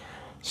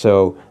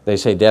 So they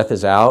say death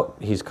is out,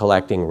 he's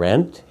collecting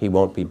rent, he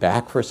won't be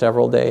back for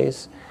several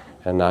days,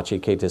 and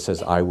Natchiketa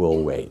says, I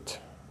will wait.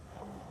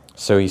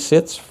 So he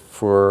sits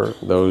for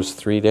those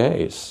 3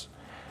 days,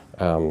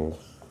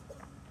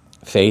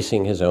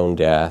 facing his own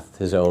death,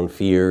 his own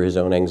fear, his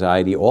own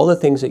anxiety, all the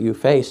things that you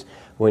face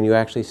when you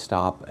actually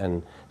stop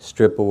and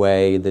strip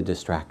away the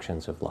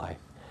distractions of life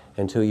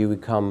until you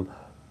become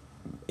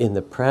in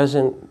the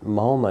present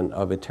moment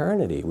of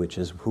eternity, which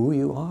is who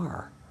you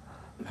are.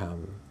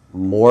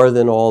 More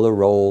than all the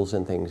roles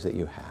and things that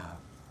you have.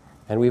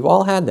 And we've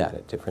all had that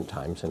at different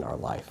times in our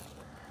life,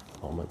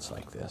 moments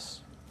like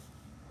this.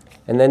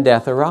 And then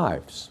death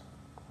arrives.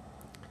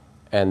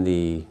 And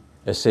the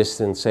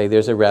assistants say,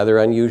 there's a rather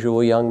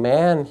unusual young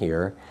man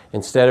here.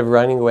 Instead of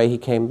running away, he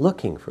came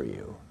looking for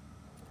you.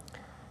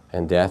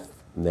 And death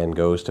then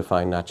goes to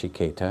find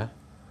Natchiketa,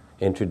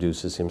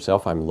 introduces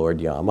himself, I'm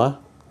Lord Yama.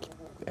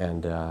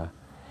 And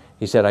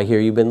he said, I hear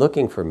you've been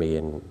looking for me.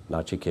 And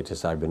Natchiketa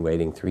says, I've been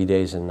waiting 3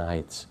 days and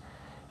nights.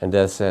 And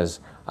Death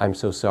says, I'm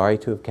so sorry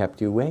to have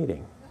kept you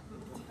waiting.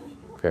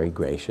 Very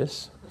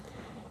gracious.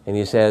 And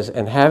he says,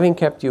 and having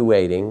kept you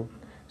waiting,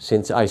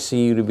 since I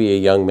see you to be a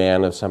young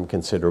man of some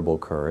considerable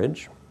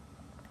courage,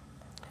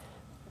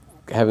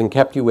 having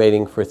kept you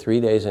waiting for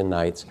 3 days and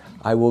nights,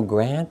 I will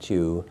grant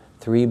you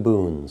 3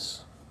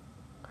 boons,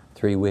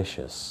 3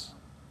 wishes.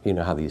 You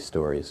know how these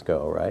stories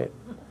go, right?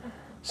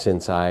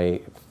 Since I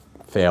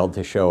failed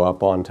to show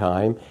up on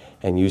time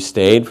and you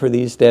stayed for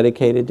these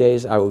dedicated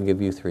days, I will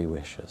give you 3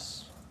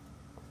 wishes.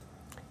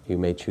 You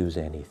may choose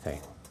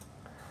anything.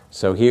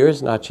 So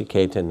here's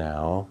Natchiketa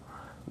now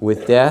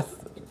with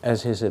death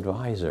as his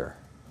advisor.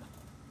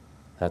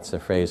 That's the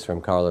phrase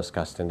from Carlos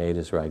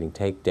Castaneda's writing.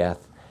 Take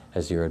death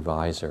as your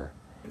advisor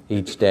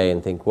each day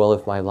and think, well,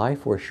 if my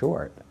life were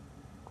short,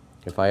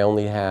 if I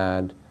only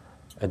had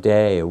a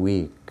day, a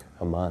week,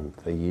 a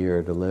month, a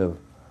year to live,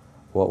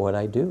 what would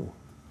I do?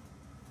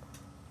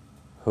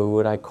 Who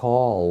would I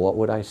call? What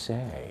would I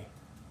say?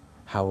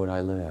 How would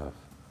I live?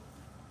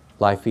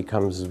 Life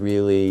becomes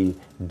really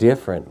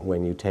different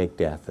when you take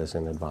death as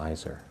an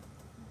advisor.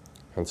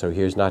 And so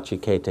here's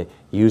Natchiketa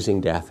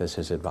using death as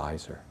his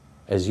advisor.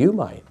 As you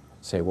might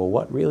say, well,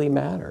 what really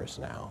matters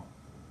now?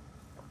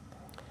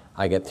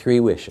 I get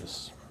 3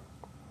 wishes.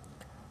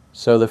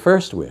 So the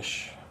first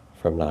wish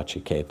from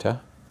Natchiketa,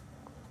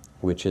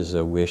 which is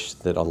a wish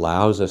that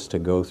allows us to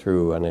go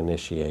through an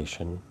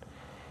initiation,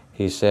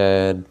 he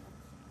said,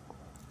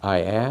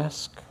 I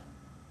ask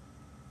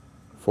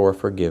for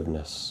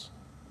forgiveness.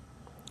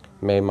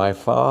 May my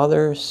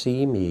Father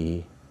see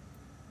me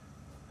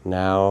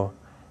now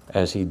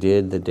as he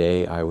did the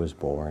day I was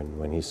born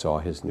when he saw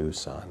his new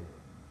son.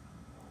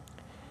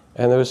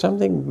 And there was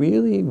something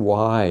really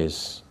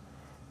wise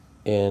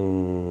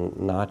in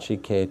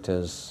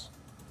Natchiketa's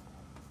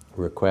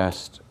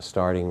request,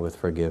 starting with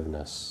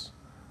forgiveness.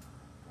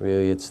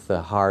 Really, it's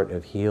the heart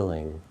of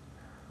healing.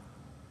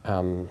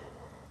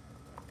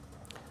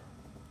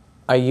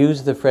 I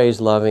used the phrase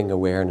loving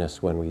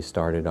awareness when we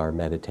started our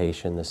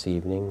meditation this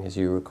evening, as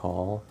you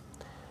recall,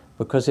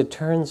 because it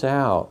turns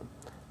out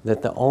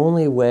that the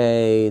only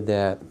way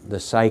that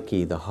the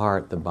psyche, the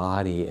heart, the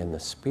body, and the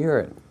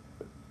spirit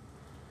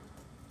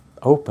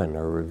open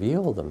or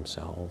reveal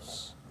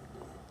themselves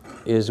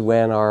is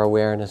when our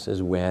awareness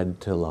is wed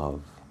to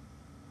love.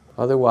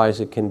 Otherwise,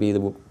 it can be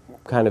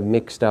kind of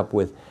mixed up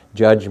with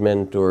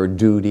judgment or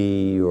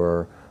duty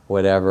or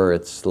whatever.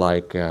 It's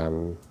like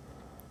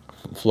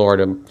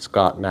Florida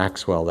Scott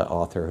Maxwell, the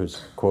author,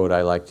 whose quote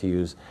I like to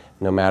use,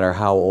 no matter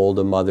how old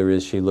a mother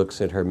is, she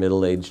looks at her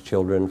middle-aged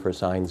children for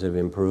signs of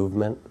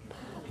improvement.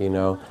 You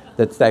know,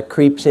 that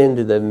creeps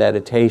into the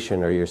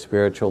meditation or your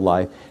spiritual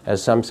life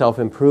as some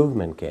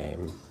self-improvement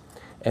game.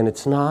 And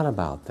it's not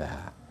about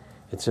that.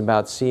 It's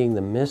about seeing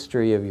the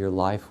mystery of your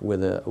life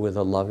with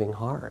a loving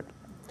heart.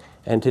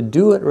 And to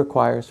do it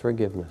requires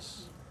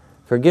forgiveness.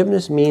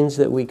 Forgiveness means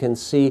that we can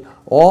see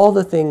all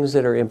the things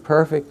that are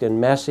imperfect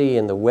and messy,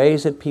 and the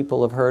ways that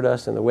people have hurt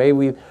us, and the way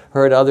we've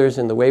hurt others,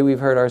 and the way we've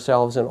hurt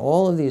ourselves, and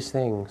all of these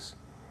things,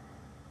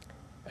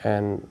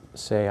 and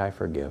say, I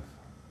forgive.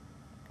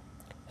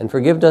 And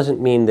forgive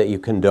doesn't mean that you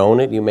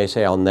condone it. You may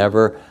say, I'll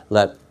never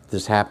let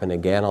this happen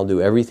again. I'll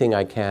do everything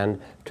I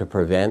can to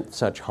prevent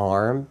such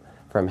harm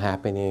from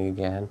happening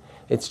again.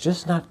 It's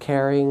just not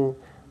carrying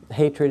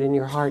hatred in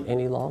your heart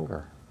any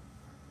longer.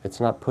 It's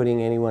not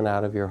putting anyone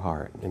out of your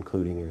heart,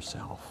 including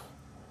yourself.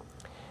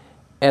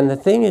 And the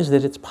thing is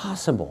that it's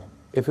possible.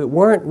 If it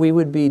weren't, we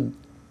would be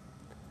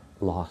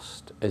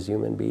lost as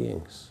human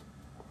beings.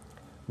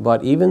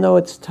 But even though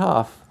it's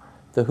tough,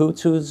 the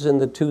Hutus and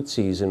the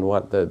Tutsis and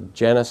the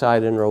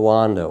genocide in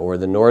Rwanda, or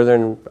the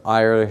Northern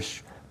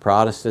Irish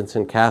Protestants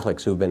and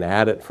Catholics who've been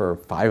at it for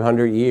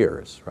 500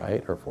 years,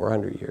 right, or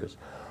 400 years,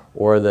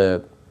 or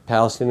the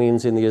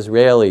Palestinians and the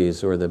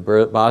Israelis, or the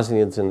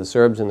Bosnians and the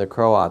Serbs and the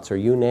Croats, or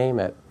you name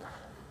it,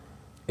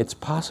 it's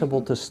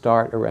possible to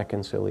start a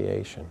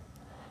reconciliation.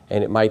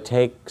 And it might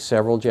take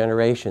several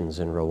generations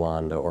in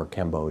Rwanda or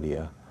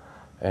Cambodia,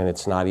 and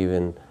it's not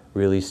even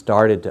really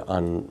started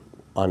to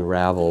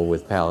unravel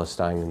with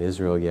Palestine and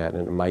Israel yet,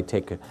 and it might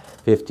take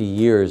 50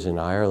 years in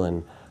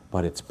Ireland,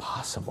 but it's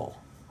possible.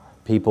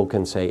 People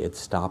can say, it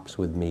stops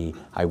with me.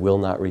 I will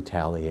not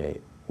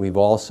retaliate. We've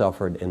all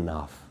suffered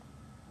enough.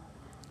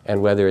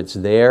 And whether it's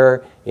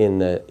there in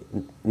the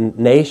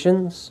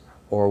nations,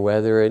 or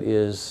whether it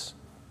is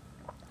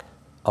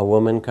a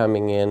woman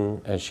coming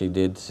in, as she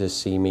did to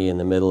see me in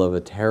the middle of a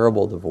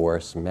terrible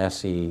divorce,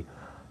 messy,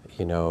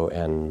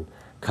 and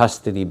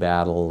custody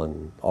battle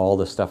and all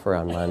the stuff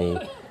around money,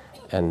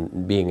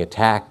 and being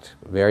attacked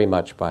very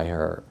much by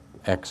her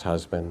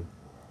ex-husband,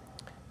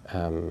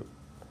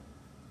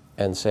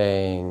 and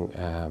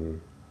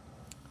saying,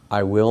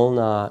 I will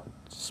not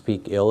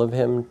speak ill of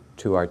him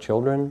to our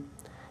children,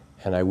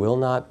 and I will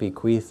not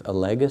bequeath a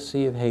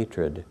legacy of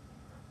hatred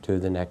to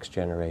the next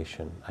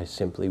generation. I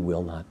simply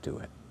will not do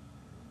it.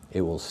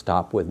 It will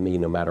stop with me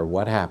no matter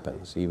what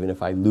happens. Even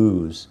if I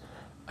lose,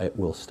 it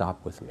will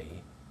stop with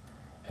me.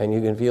 And you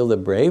can feel the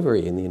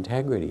bravery and the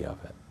integrity of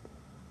it.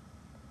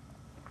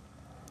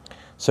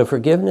 So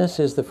forgiveness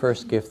is the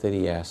first gift that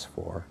he asks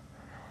for.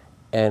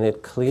 And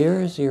it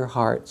clears your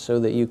heart so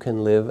that you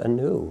can live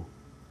anew.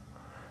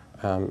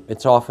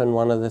 It's often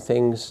one of the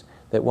things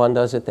that one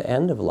does at the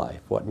end of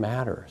life, what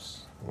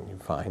matters. And you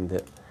find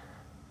that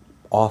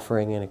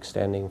offering and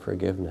extending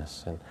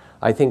forgiveness. And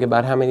I think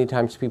about how many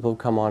times people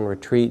come on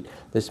retreat.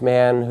 This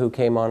man who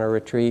came on a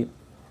retreat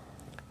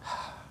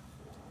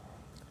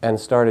and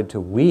started to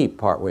weep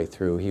partway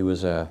through. He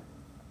was a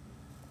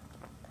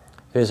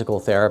physical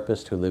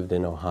therapist who lived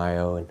in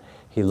Ohio, and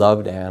he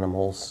loved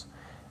animals.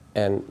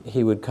 And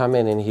he would come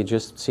in and he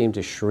just seemed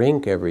to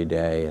shrink every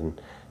day,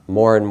 and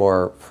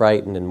more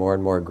frightened and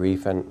more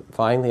grief. And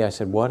finally I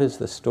said, what is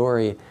the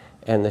story?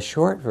 And the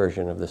short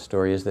version of the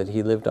story is that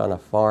he lived on a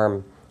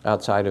farm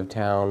outside of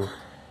town,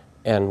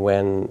 and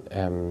when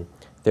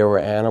there were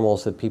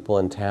animals that people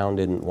in town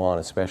didn't want,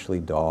 especially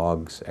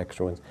dogs,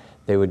 extra ones,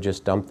 they would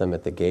just dump them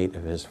at the gate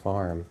of his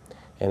farm.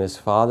 And his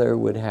father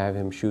would have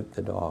him shoot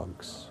the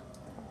dogs.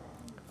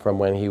 From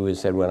when he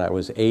said, when I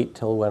was 8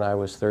 till when I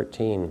was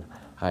 13,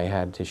 I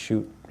had to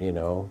shoot,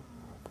 a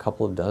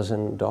couple of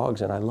dozen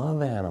dogs, and I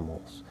love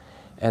animals.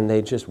 And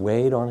they just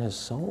weighed on his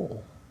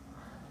soul.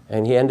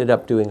 And he ended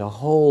up doing a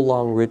whole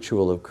long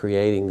ritual of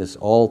creating this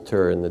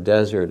altar in the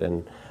desert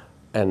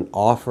and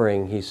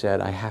offering. He said,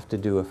 I have to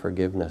do a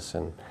forgiveness,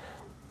 and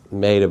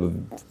made a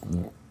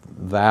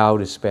vow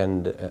to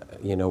spend,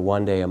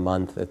 one day a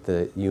month at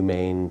the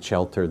humane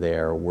shelter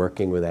there,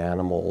 working with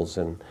animals.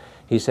 And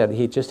he said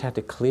he just had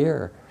to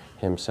clear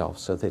himself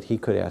so that he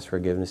could ask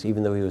forgiveness,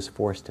 even though he was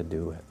forced to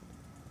do it.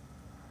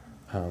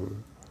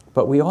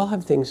 But we all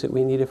have things that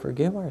we need to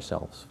forgive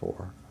ourselves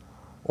for,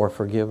 or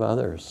forgive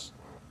others.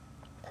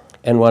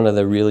 And one of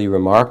the really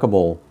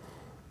remarkable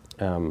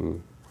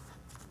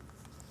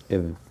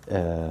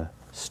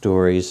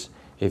stories,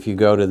 if you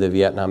go to the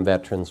Vietnam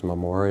Veterans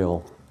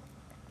Memorial,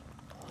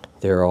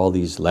 there are all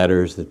these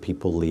letters that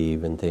people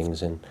leave and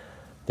things, and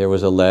there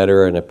was a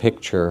letter and a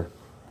picture.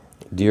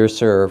 Dear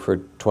sir, for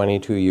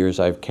 22 years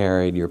I've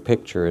carried your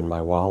picture in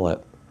my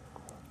wallet.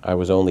 I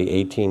was only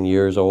 18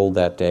 years old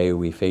that day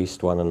we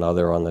faced one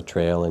another on the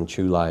trail in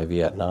Chu Lai,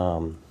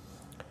 Vietnam.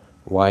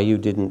 Why you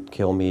didn't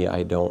kill me,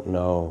 I don't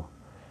know.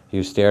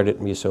 You stared at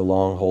me so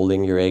long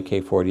holding your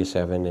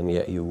AK-47, and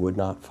yet you would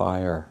not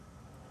fire.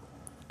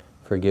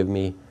 Forgive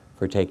me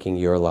for taking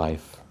your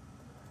life.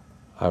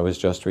 I was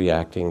just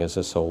reacting as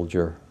a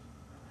soldier.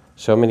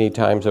 So many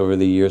times over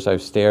the years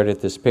I've stared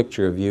at this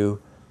picture of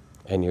you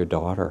and your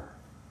daughter.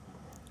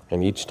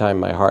 And each time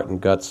my heart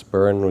and guts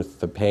burn with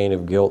the pain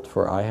of guilt,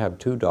 for I have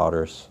 2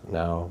 daughters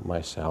now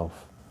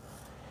myself.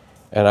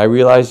 And I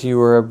realize you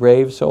were a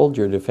brave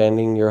soldier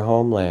defending your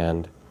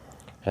homeland.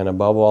 And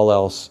above all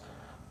else,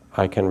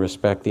 I can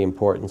respect the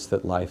importance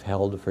that life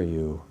held for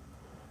you.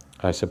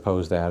 I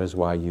suppose that is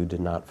why you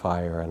did not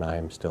fire and I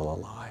am still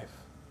alive.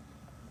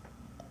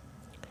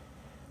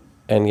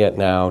 And yet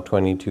now,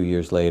 22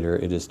 years later,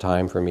 it is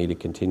time for me to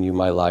continue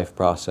my life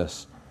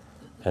process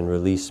and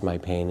release my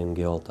pain and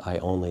guilt. I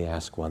only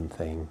ask one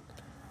thing: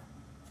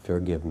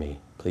 forgive me,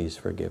 please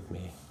forgive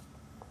me.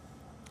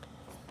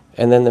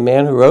 And then the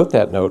man who wrote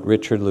that note,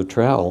 Richard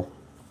Luttrell,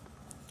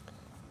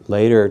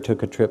 later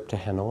took a trip to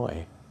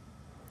Hanoi,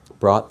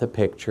 brought the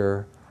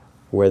picture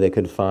where they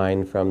could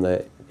find from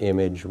the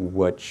image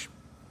which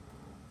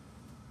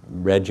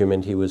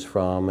regiment he was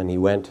from, and he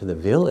went to the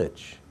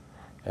village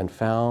and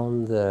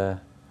found the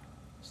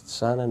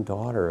son and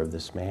daughter of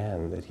this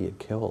man that he had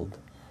killed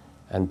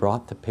and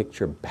brought the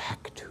picture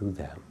back to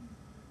them.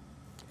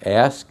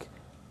 Asked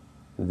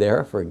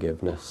their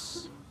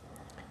forgiveness,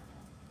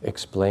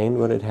 explained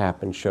what had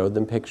happened, showed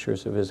them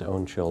pictures of his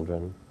own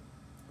children.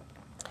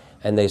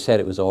 And they said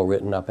it was all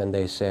written up, and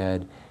they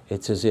said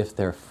it's as if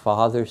their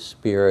father's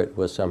spirit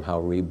was somehow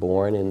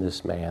reborn in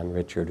this man,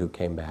 Richard, who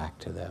came back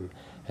to them,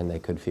 and they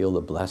could feel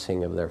the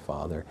blessing of their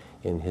father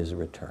in his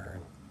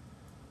return.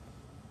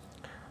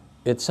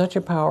 It's such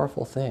a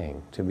powerful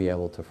thing to be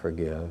able to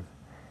forgive,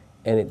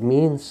 and it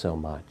means so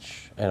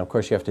much. And of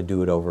course you have to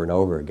do it over and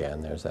over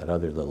again. There's that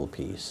other little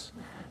piece.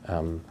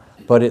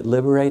 But it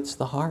liberates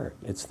the heart.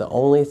 It's the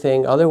only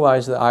thing.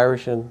 Otherwise the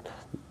Irish and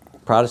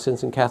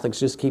Protestants and Catholics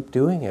just keep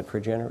doing it for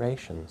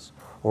generations,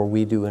 or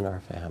we do in our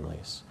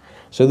families.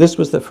 So this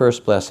was the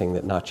first blessing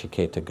that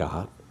Natchiketa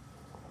got.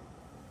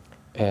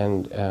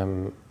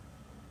 And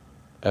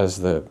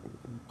as the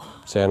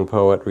Zen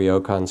poet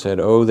Ryokan said,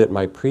 "Oh, that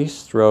my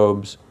priest's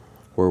robes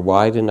were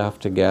wide enough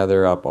to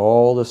gather up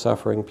all the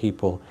suffering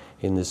people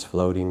in this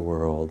floating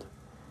world."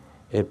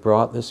 It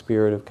brought the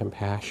spirit of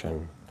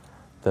compassion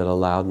that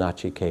allowed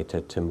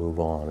Natchiketa to move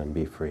on and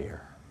be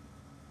freer.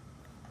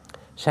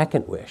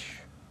 Second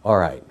wish. All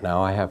right,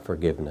 now I have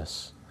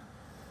forgiveness.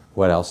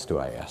 What else do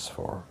I ask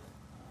for?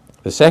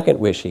 The second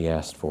wish he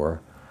asked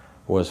for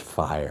was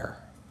fire.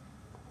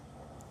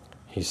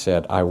 He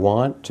said, I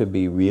want to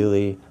be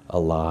really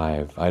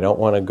alive. I don't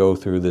want to go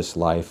through this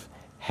life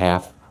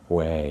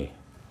halfway.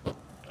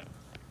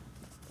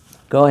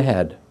 Go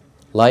ahead,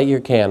 light your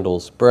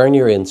candles, burn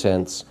your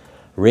incense,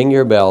 ring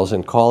your bells,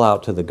 and call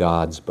out to the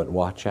gods, but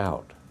watch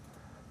out,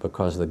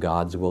 because the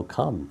gods will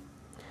come,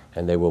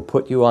 and they will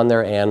put you on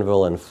their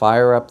anvil and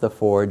fire up the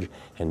forge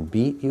and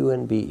beat you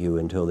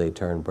until they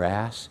turn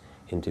brass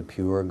into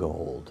pure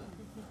gold.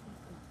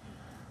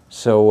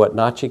 So what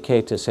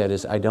Natchiketa said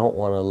is, I don't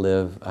want to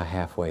live a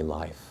halfway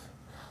life.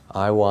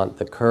 I want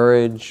the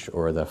courage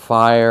or the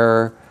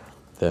fire,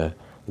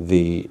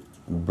 the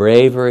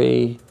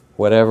bravery,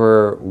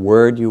 whatever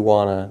word you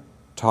want to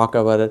talk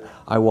about it.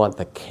 I want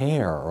the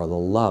care or the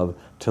love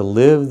to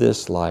live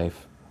this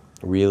life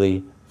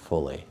really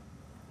fully,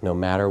 no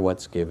matter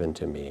what's given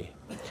to me.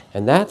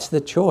 And that's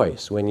the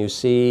choice. When you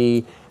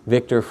see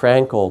Viktor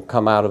Frankl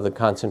come out of the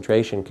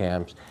concentration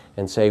camps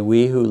and say,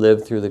 we who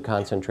lived through the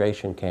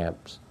concentration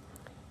camps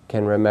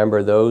can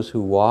remember those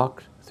who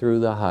walked through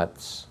the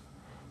huts,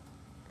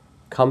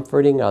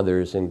 comforting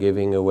others and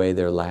giving away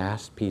their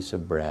last piece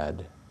of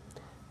bread.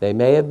 They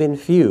may have been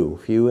few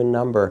in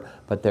number,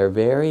 but their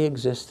very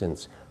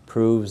existence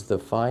proves the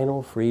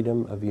final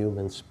freedom of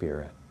human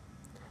spirit,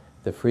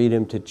 the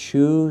freedom to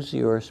choose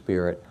your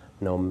spirit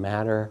no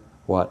matter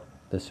what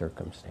the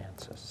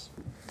circumstances.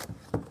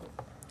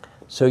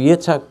 So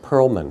Yitzhak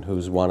Perlman,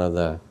 who's one of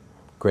the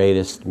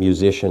greatest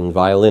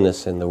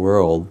violinists in the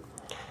world,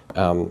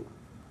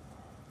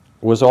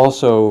 was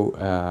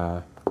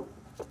also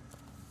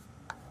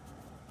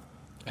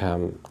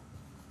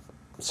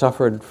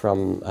suffered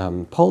from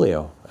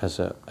polio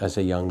as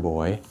a young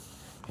boy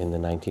in the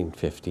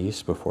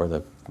 1950s before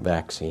the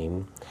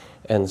vaccine.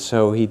 And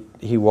so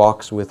he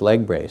walks with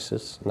leg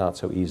braces, not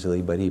so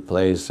easily, but he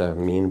plays a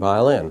mean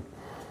violin.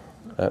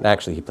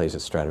 Actually, he plays a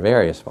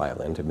Stradivarius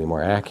violin, to be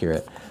more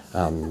accurate,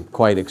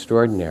 quite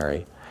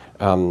extraordinary.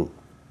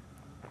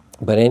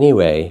 But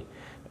anyway,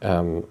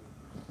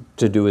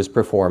 to do his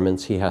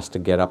performance, he has to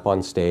get up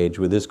on stage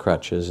with his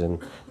crutches and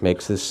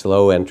makes this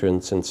slow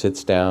entrance and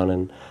sits down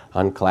and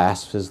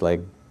unclasps his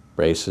leg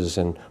braces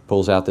and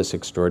pulls out this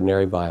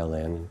extraordinary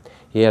violin.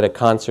 He had a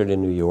concert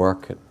in New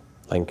York at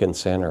Lincoln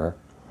Center.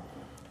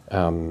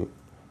 And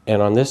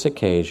on this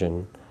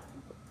occasion,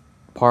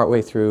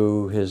 partway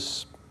through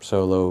his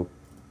solo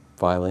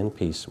violin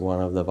piece,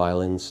 one of the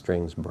violin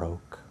strings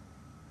broke.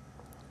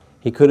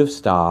 He could have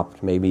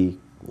stopped, maybe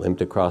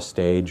limped across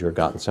stage or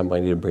gotten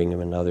somebody to bring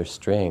him another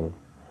string.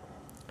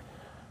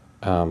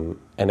 And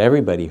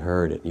everybody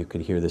heard it. You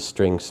could hear the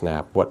string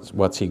snap.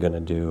 What's he going to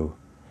do?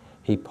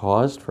 He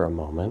paused for a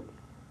moment.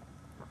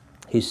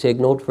 He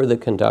signaled for the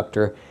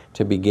conductor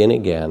to begin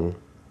again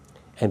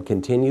and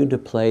continued to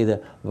play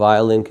the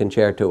violin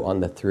concerto on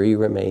the 3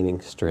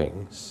 remaining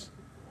strings.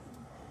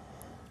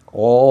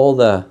 All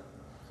the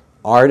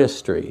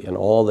artistry and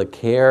all the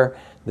care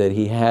that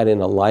he had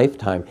in a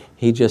lifetime,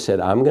 he just said,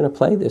 I'm going to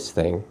play this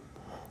thing.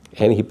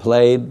 And he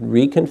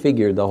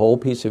reconfigured the whole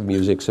piece of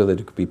music so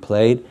that it could be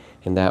played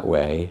in that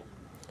way.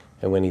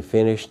 And when he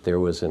finished, there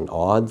was an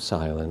awed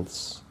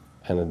silence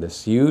and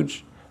this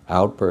huge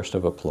outburst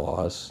of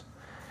applause.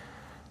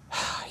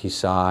 He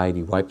sighed,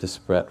 he wiped the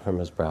sweat from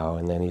his brow,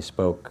 and then he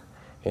spoke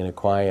in a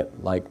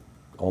quiet, like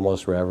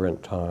almost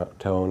reverent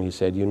tone. He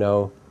said, "You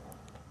know,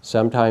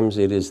 sometimes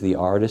it is the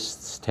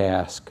artist's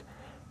task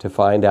to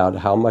find out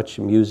how much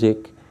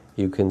music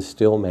you can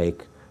still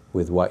make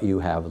with what you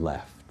have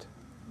left."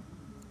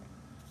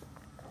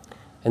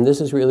 And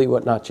this is really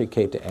what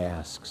Natchiketa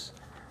asks,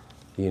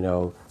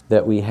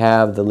 that we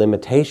have the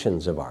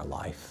limitations of our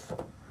life.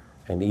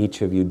 And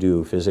each of you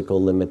do,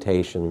 physical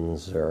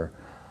limitations or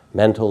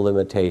mental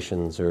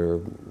limitations or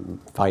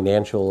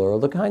financial or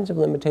the kinds of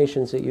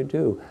limitations that you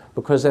do,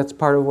 because that's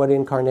part of what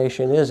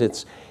incarnation is.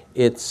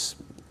 It's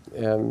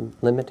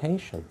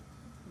limitation.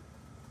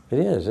 It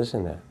is,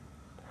 isn't it?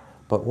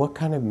 But what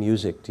kind of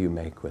music do you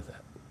make with it?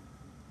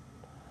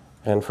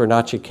 And for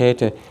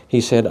Natchiketa, he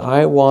said,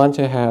 I want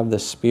to have the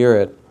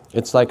spirit.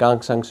 It's like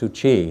Aung San Suu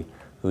Kyi,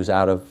 who's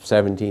out of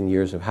 17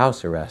 years of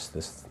house arrest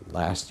this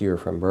last year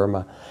from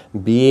Burma,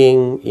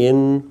 being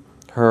in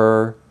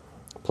her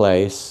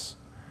place,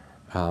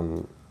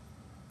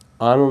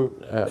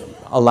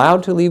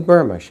 allowed to leave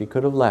Burma. She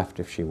could have left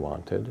if she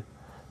wanted,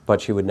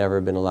 but she would never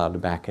have been allowed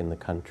back in the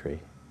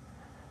country.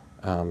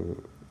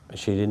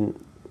 She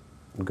didn't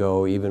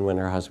go even when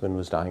her husband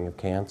was dying of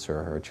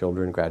cancer. Her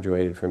children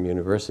graduated from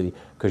university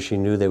because she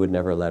knew they would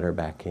never let her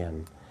back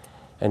in.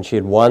 And she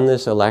had won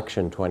this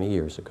election 20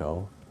 years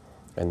ago,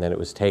 and then it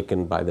was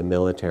taken by the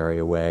military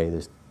away,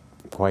 this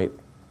quite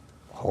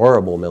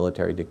horrible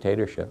military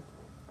dictatorship.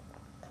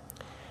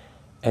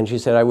 And she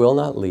said, I will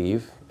not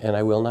leave, and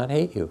I will not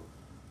hate you,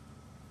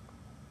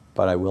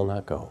 but I will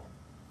not go.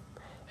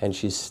 And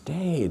she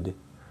stayed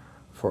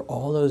for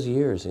all those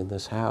years in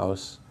this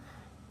house.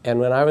 And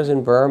when I was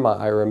in Burma,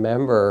 I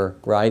remember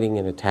riding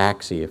in a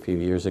taxi a few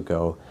years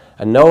ago,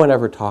 and no one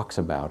ever talks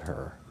about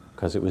her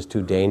because it was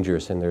too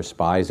dangerous, and there's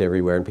spies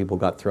everywhere, and people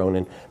got thrown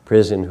in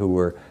prison who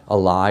were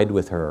allied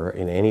with her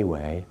in any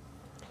way.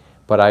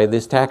 But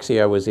this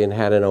taxi I was in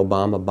had an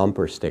Obama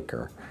bumper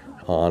sticker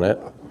on it,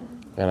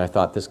 and I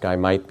thought this guy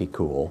might be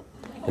cool.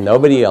 And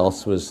nobody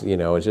else was, it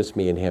was just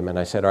me and him. And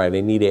I said, all right, I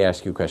need to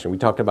ask you a question. We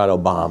talked about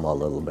Obama a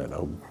little bit.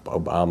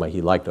 Obama,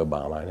 he liked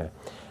Obama. And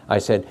I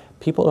said,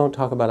 people don't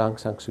talk about Aung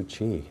San Suu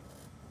Kyi.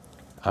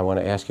 I want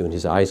to ask you. And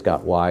his eyes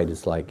got wide.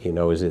 It's like,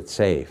 is it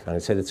safe? And I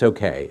said, it's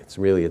okay.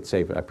 It's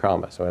safe. I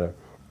promise.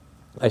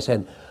 I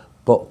said,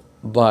 but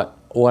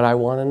what I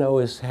want to know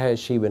is, has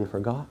she been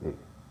forgotten?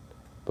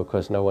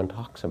 Because no one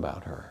talks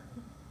about her.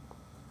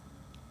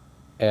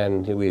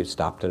 And we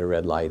stopped at a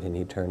red light, and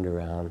he turned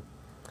around,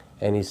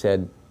 and he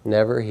said,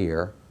 never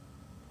here,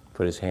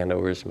 put his hand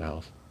over his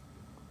mouth,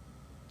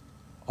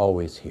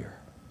 always here.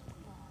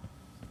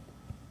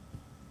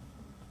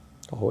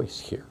 Always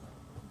here.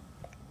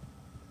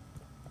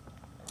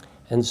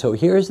 And so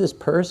here's this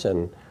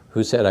person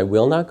who said, I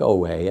will not go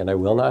away, and I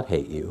will not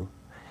hate you.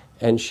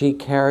 And she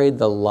carried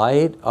the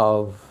light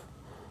of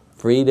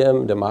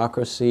freedom,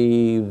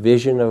 democracy,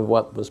 vision of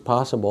what was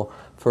possible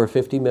for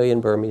 50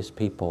 million Burmese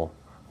people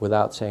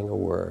without saying a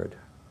word.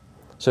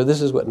 So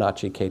this is what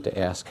Natchiketa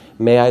asks.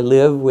 May I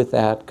live with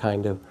that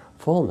kind of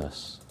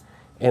fullness?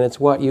 And it's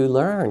what you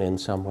learn in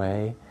some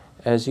way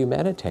as you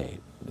meditate.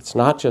 It's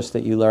not just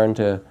that you learn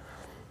to,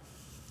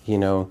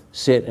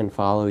 sit and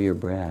follow your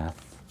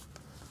breath.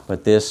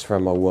 But this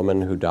from a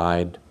woman who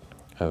died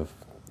of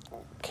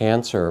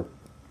cancer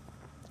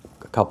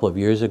a couple of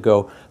years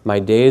ago. My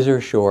days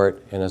are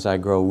short, and as I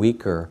grow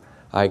weaker,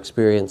 I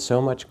experience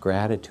so much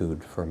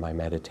gratitude for my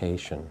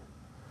meditation.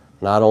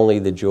 Not only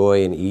the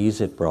joy and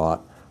ease it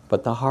brought,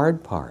 but the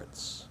hard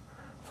parts,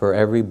 for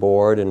every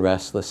bored and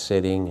restless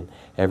sitting, and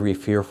every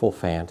fearful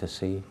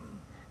fantasy,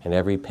 and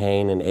every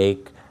pain and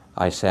ache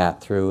I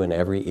sat through, and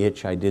every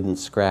itch I didn't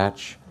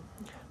scratch,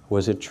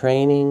 was a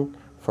training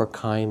for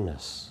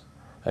kindness,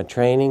 a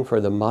training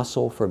for the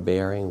muscle for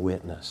bearing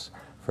witness,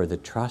 for the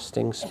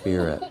trusting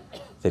spirit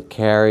that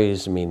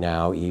carries me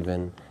now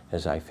even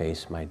as I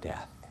face my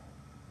death.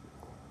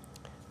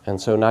 And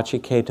so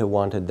Natchiketa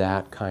wanted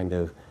that kind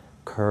of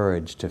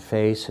courage to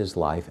face his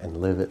life and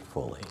live it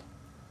fully.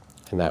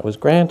 And that was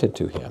granted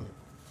to him.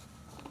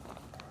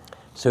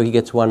 So he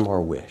gets one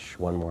more wish,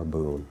 one more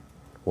boon.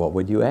 What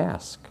would you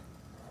ask?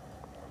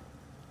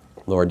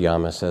 Lord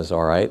Yama says,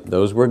 all right,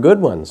 those were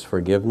good ones,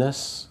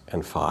 forgiveness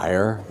and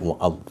fire,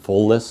 a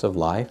fullness of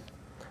life.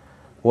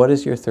 What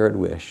is your third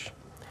wish?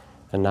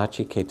 And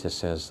Natchiketa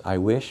says, I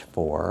wish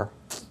for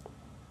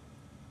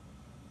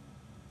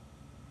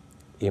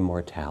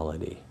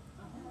immortality.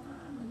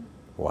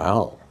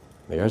 Well,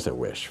 there's a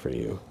wish for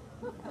you.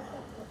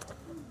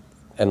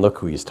 And look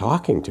who he's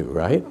talking to,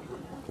 right?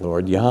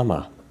 Lord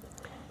Yama.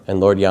 And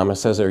Lord Yama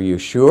says, are you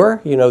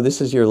sure? This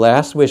is your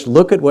last wish.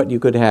 Look at what you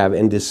could have,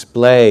 and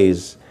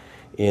displays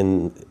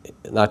in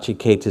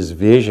Natchiketa's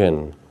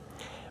vision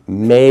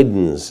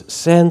maidens,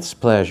 sense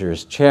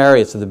pleasures,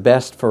 chariots, the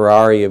best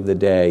Ferrari of the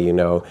day,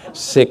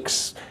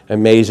 6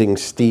 amazing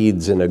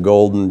steeds in a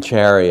golden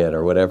chariot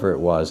or whatever it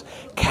was,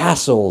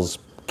 castles,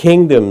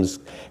 kingdoms,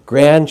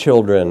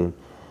 grandchildren,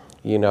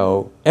 You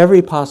know,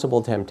 every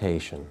possible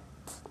temptation.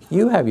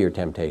 You have your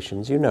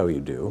temptations, you know you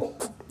do.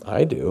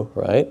 I do,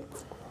 right?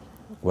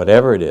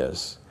 Whatever it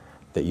is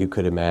that you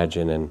could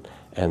imagine,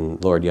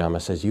 and Lord Yama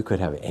says you could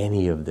have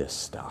any of this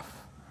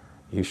stuff.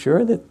 You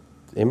sure that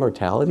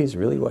immortality is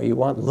really what you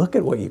want? Look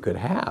at what you could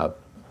have.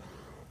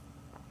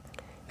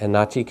 And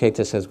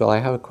Natchiketa says, well, I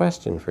have a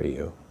question for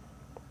you.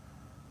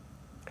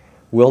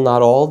 Will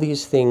not all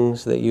these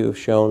things that you have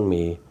shown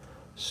me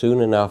soon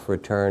enough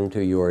return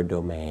to your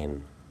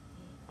domain?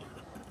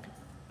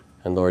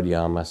 And Lord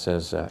Yama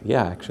says,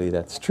 yeah, actually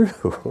that's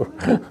true.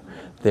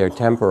 They're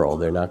temporal.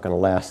 They're not going to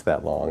last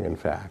that long, in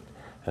fact.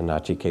 And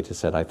Natchiketa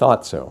said, I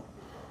thought so.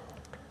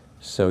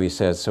 So he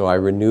says, so I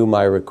renew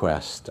my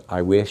request.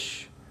 I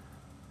wish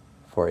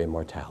for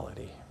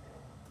immortality.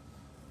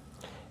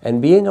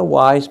 And being a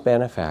wise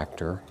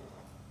benefactor,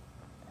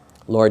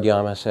 Lord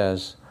Yama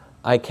says,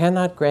 I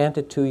cannot grant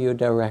it to you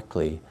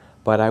directly,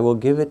 but I will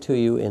give it to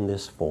you in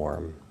this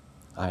form.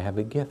 I have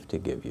a gift to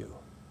give you.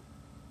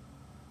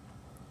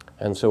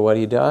 And so what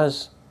he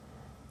does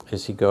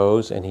is he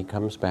goes and he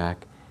comes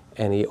back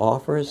and he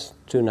offers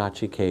to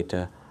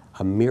Natchiketa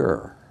a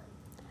mirror.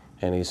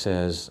 And he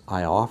says,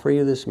 I offer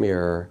you this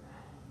mirror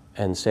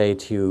and say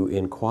to you,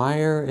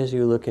 inquire as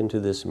you look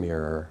into this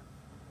mirror,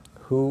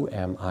 who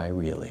am I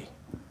really?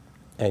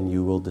 And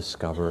you will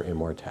discover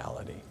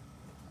immortality.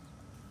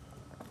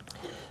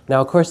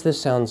 Now, of course,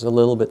 this sounds a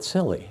little bit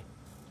silly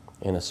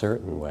in a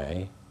certain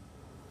way,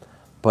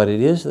 but it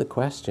is the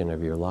question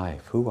of your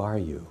life. Who are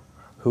you?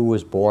 Who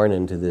was born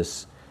into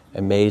this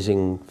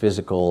amazing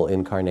physical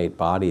incarnate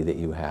body that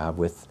you have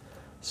with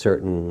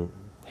certain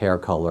hair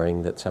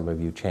coloring that some of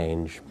you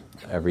change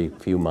every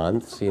few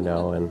months, you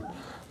know, and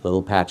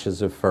little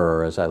patches of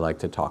fur, as I like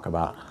to talk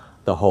about,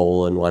 the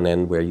hole in one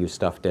end where you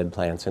stuff dead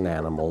plants and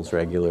animals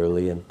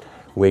regularly and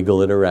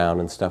wiggle it around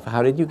and stuff.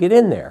 How did you get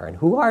in there? And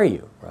who are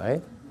you,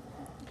 right?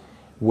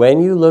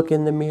 When you look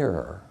in the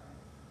mirror,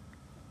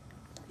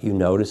 you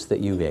notice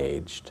that you've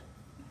aged,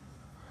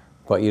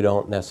 but you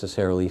don't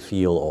necessarily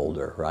feel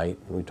older, right?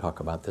 We talk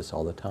about this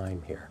all the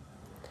time here.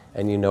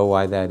 And you know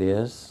why that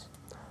is?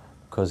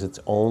 Because it's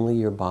only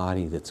your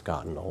body that's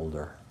gotten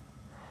older.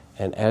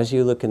 And as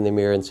you look in the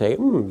mirror and say,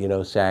 you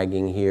know,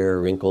 sagging here,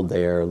 wrinkled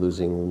there,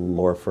 losing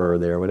more fur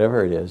there,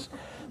 whatever it is,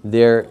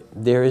 there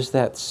is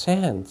that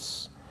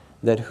sense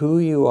that who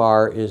you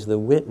are is the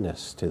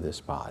witness to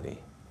this body.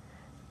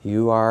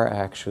 You are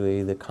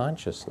actually the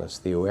consciousness,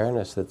 the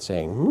awareness that's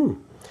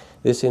saying,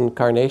 this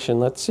incarnation,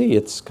 let's see,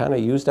 it's kind of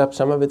used up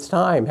some of its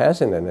time,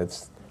 hasn't it? And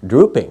it's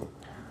drooping,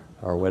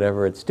 or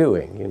whatever it's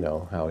doing, you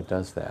know, how it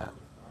does that.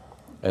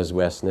 As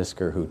Wes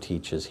Nisker, who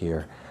teaches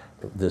here,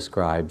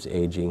 describes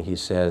aging, he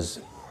says,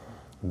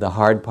 the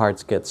hard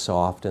parts get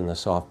soft and the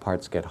soft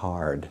parts get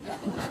hard.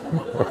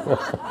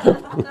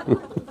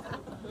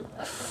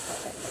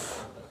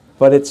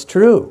 But it's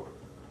true.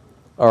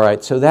 All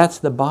right, so that's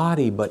the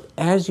body, but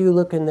as you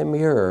look in the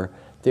mirror,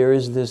 there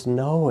is this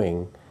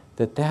knowing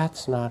that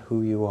that's not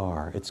who you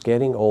are. It's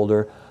getting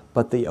older,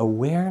 but the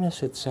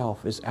awareness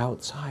itself is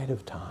outside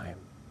of time.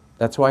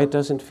 That's why it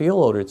doesn't feel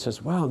older. It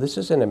says, wow, this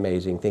is an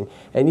amazing thing.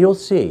 And you'll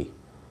see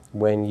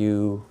when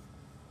you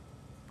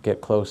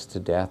get close to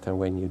death and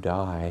when you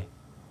die,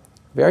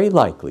 very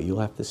likely, you'll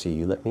have to see,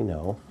 you let me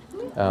know.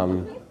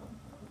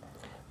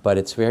 But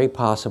it's very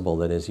possible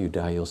that as you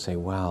die, you'll say,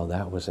 wow,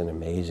 that was an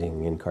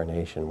amazing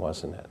incarnation,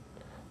 wasn't it?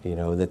 You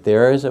know, that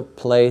there is a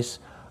place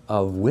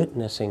of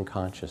witnessing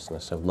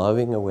consciousness, of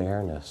loving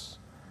awareness,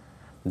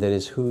 that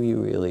is who you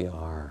really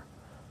are,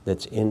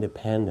 that's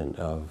independent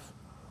of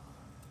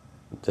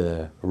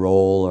the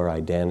role or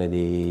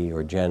identity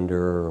or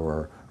gender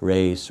or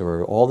race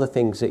or all the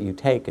things that you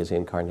take as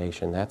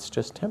incarnation. That's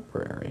just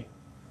temporary.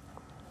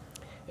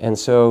 And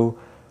so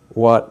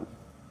what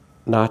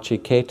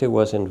Natchiketa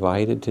was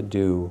invited to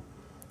do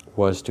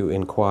was to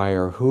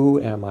inquire, who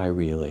am I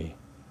really?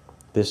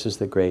 This is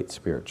the great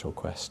spiritual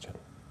question.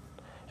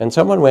 And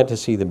someone went to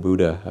see the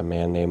Buddha, a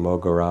man named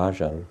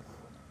Mogarajan,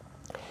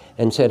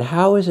 and said,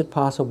 how is it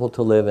possible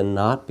to live and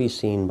not be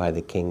seen by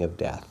the king of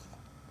death?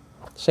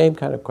 Same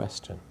kind of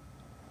question.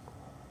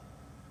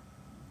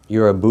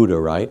 You're a Buddha,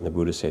 right? And the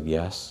Buddha said,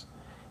 yes.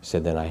 He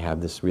said, then I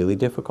have this really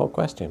difficult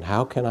question.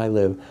 How can I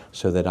live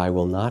so that I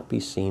will not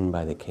be seen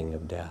by the king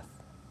of death,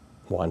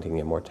 wanting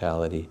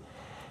immortality?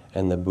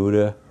 And the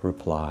Buddha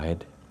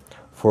replied,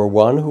 for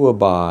one who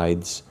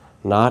abides,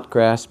 not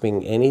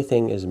grasping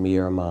anything as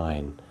mere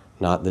mine,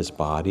 not this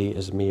body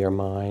as mere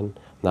mine,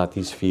 not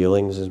these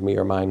feelings as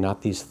mere mine,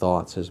 not these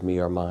thoughts as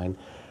mere mine.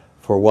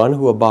 For one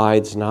who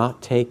abides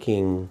not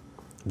taking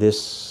this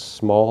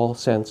small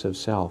sense of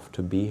self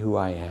to be who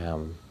I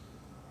am,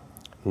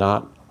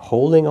 not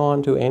holding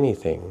on to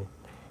anything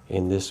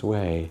in this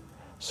way,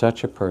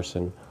 such a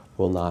person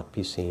will not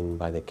be seen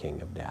by the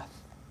king of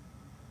death.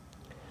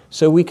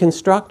 So we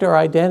construct our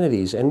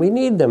identities, and we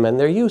need them, and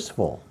they're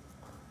useful.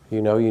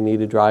 You know, you need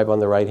to drive on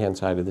the right-hand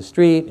side of the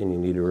street, and you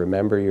need to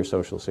remember your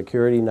social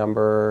security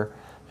number,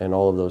 and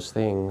all of those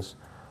things,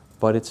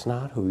 but it's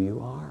not who you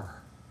are.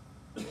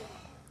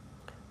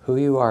 Who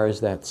you are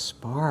is that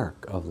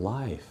spark of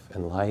life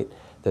and light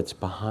that's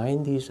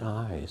behind these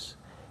eyes,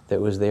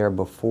 that was there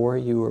before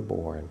you were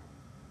born,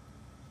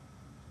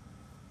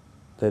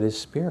 that is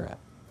spirit.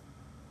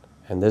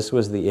 And this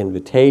was the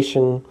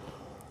invitation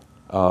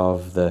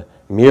of the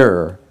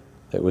mirror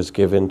that was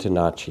given to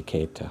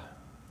Natchiketa.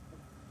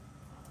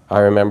 I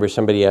remember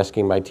somebody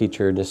asking my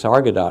teacher,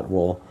 Nisargadatta,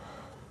 well,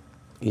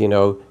 you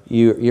know,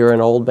 you're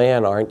an old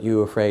man, aren't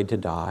you afraid to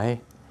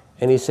die?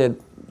 And he said,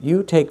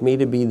 you take me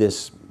to be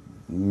this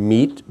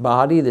meat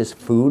body, this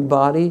food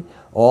body,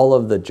 all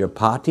of the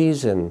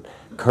chapatis and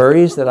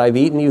curries that I've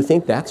eaten, you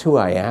think that's who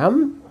I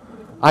am?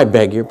 I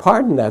beg your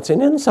pardon, that's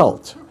an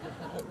insult.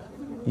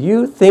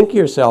 You think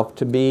yourself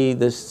to be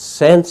the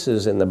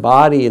senses and the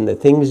body and the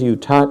things you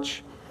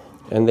touch,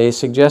 and they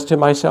suggest to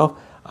myself,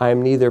 I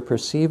am neither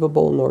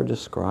perceivable nor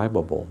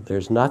describable.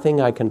 There's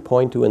nothing I can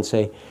point to and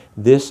say,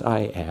 this I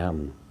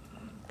am.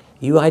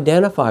 You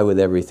identify with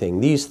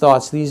everything, these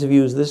thoughts, these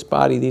views, this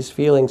body, these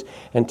feelings,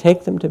 and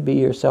take them to be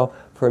yourself.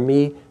 For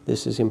me,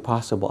 this is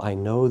impossible. I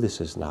know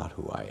this is not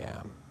who I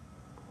am.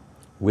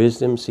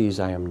 Wisdom sees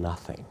I am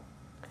nothing.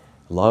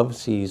 Love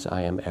sees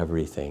I am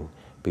everything.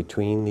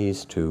 Between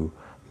these two,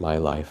 my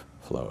life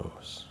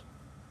flows.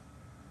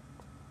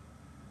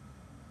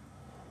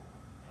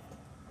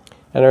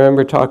 And I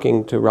remember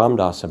talking to Ram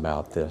Dass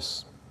about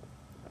this.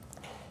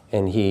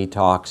 And he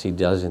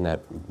does in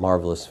that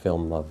marvelous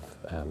film of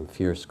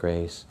Fierce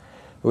Grace,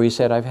 where he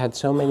said, I've had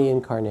so many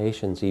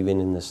incarnations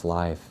even in this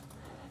life.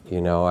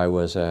 You know, I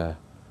was a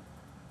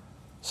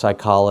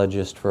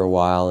psychologist for a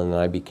while, and then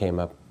I became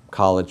a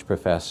college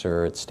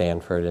professor at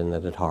Stanford and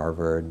then at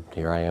Harvard.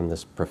 Here I am,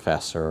 this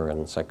professor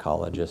and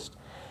psychologist.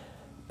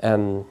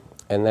 And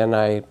then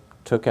I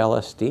took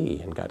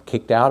LSD and got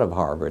kicked out of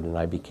Harvard, and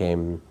I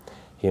became,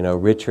 you know,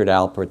 Richard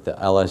Alpert, the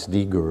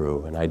LSD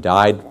guru. And I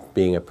died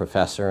being a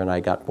professor, and I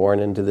got born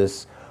into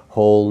this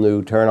whole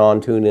new turn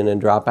on, tune in,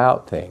 and drop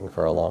out thing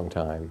for a long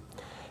time.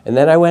 And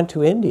then I went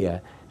to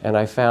India, and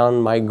I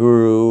found my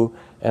guru,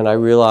 and I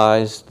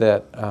realized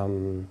that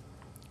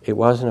it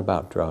wasn't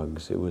about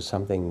drugs. It was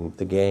something,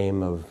 the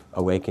game of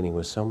awakening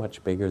was so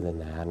much bigger than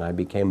that. And I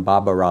became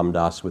Baba Ram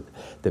Dass with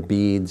the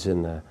beads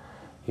and the,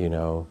 you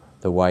know,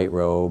 the white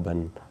robe,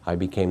 and I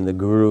became the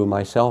guru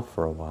myself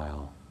for a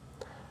while.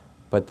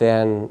 But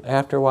then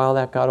after a while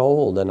that got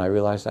old, and I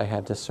realized I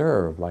had to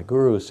serve. My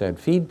guru said,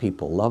 feed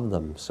people, love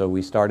them. So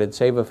we started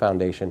Seva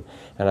Foundation,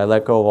 and I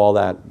let go of all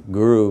that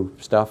guru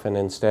stuff, and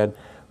instead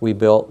we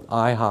built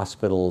eye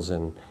hospitals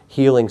and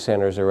healing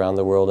centers around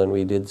the world, and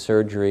we did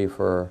surgery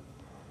for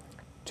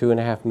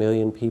 2.5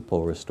 million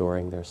people,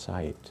 restoring their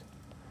sight,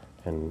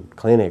 and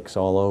clinics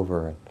all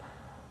over.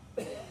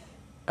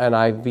 And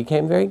I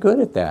became very good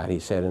at that, he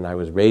said, and I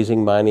was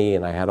raising money,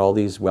 and I had all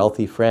these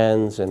wealthy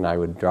friends, and I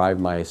would drive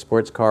my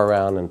sports car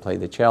around and play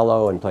the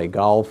cello and play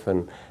golf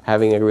and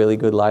having a really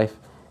good life.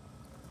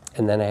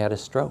 And then I had a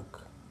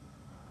stroke,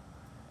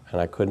 and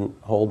I couldn't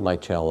hold my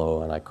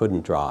cello, and I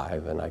couldn't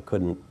drive, and I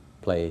couldn't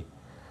play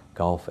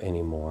golf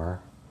anymore.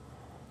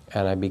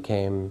 And I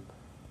became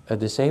a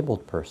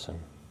disabled person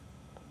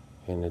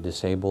in a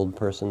disabled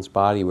person's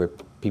body, where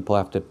people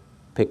have to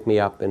pick me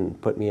up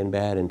and put me in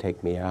bed and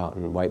take me out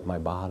and wipe my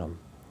bottom.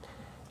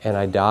 And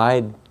I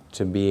died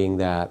to being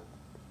that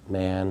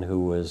man who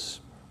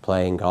was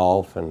playing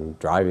golf and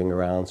driving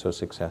around so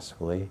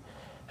successfully.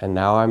 And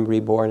now I'm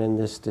reborn in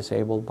this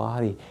disabled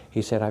body.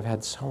 He said, I've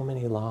had so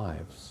many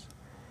lives.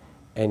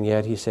 And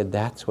yet he said,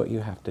 that's what you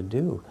have to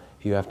do.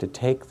 You have to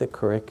take the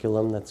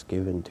curriculum that's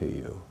given to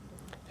you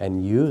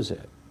and use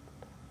it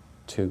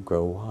to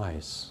grow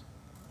wise.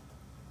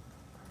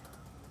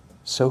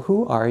 So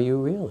who are you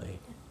really?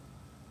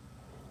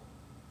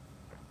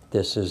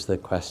 This is the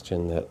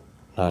question that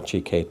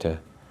Natchiketa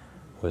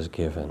was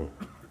given.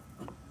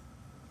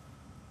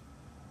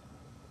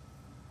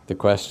 The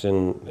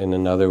question, in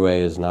another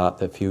way, is not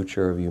the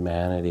future of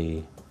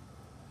humanity,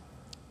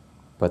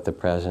 but the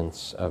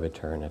presence of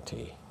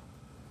eternity.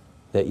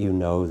 That you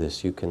know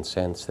this, you can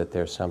sense that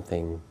there's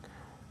something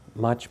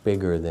much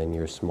bigger than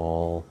your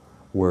small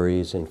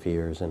worries and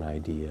fears and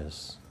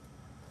ideas.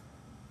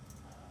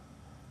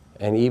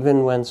 And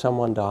even when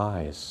someone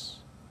dies,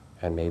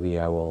 and maybe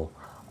I will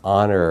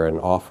honor and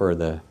offer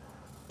the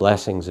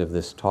blessings of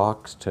this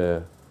talk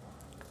to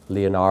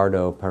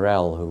Leonardo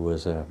Perel, who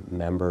was a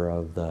member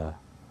of the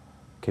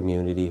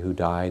community who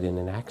died in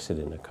an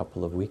accident a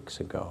couple of weeks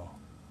ago.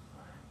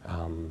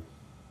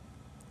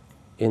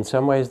 In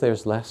some ways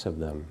there's less of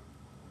them,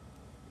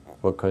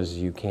 because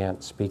you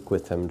can't speak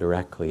with them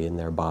directly in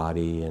their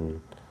body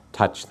and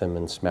touch them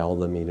and smell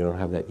them. You don't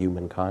have that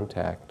human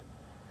contact.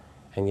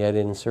 And yet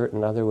in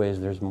certain other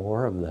ways there's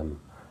more of them,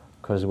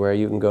 because where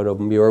you can go to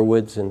Muir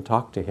Woods and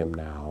talk to him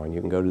now, and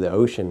you can go to the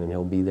ocean and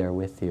he'll be there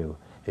with you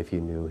if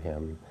you knew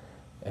him.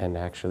 And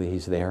actually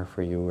he's there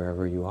for you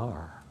wherever you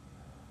are.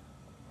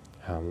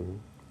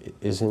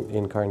 Isn't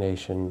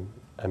incarnation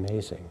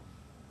amazing?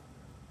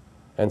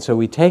 And so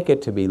we take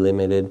it to be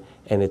limited,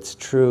 and it's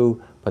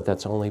true, but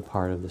that's only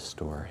part of the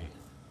story.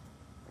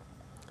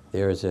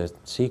 There is a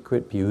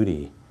secret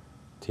beauty,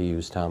 to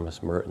use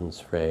Thomas Merton's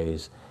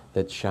phrase,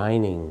 that's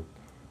shining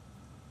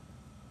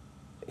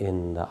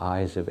in the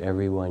eyes of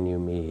everyone you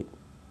meet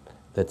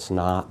that's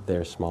not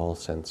their small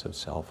sense of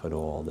self at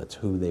all, that's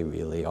who they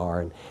really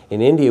are. And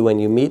in India, when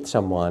you meet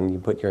someone, you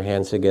put your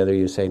hands together,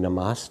 you say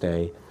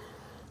namaste.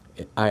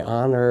 I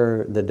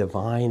honor the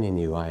divine in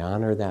you. I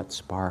honor that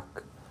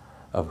spark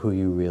of who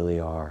you really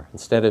are.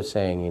 Instead of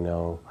saying,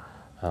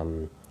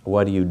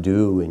 what do you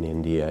do in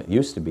India? It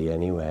used to be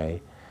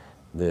anyway.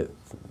 The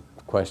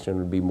question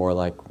would be more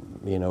like,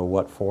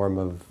 what form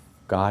of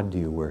God do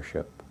you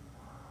worship?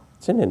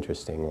 It's an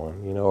interesting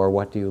one, or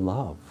what do you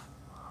love?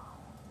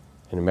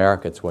 In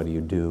America, it's what do you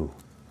do?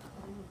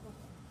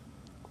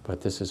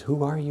 But this is,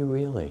 who are you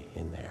really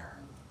in there?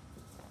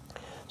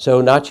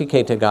 So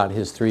Natchiketa got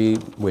his 3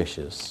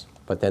 wishes,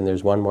 but then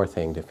there's one more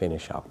thing to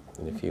finish up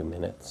in a few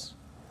minutes.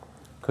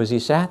 Because he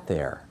sat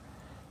there,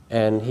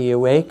 and he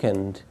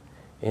awakened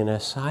in a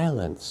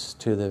silence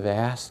to the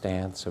vast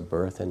dance of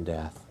birth and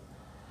death,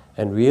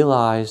 and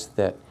realized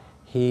that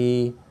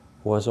he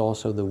was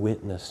also the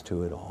witness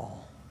to it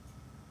all.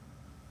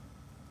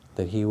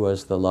 That he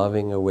was the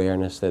loving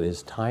awareness that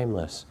is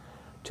timeless,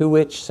 to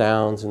which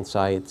sounds and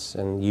sights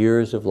and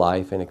years of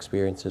life and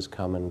experiences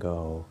come and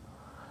go,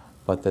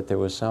 but that there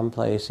was some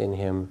place in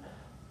him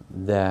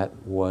that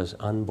was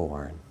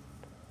unborn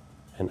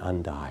and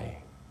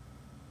undying.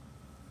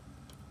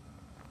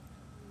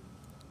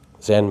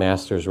 Zen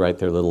masters write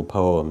their little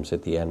poems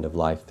at the end of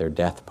life, their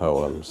death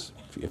poems.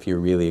 If you're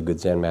really a good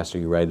Zen master,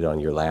 you write it on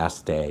your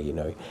last day,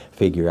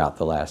 figure out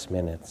the last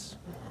minutes.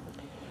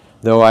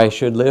 Though I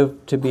should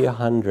live to be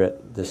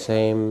 100, the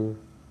same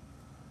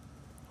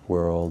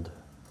world,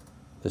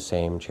 the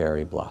same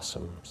cherry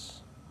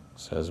blossoms,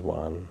 says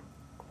one.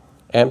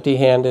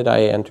 Empty-handed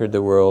I entered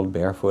the world,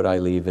 barefoot I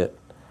leave it.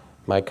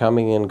 My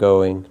coming and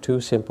going, 2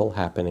 simple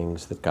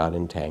happenings that got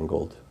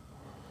entangled.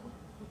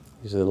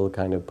 These little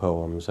kind of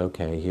poems,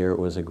 okay, here it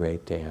was a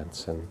great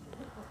dance, and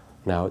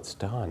now it's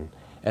done.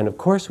 And of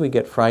course we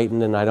get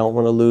frightened, and I don't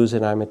want to lose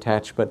it, I'm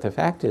attached, but the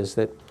fact is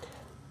that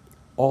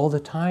all the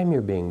time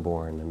you're being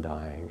born and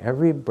dying.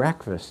 Every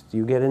breakfast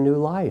you get a new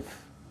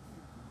life.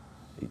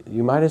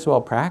 You might as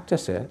well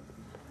practice it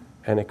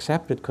and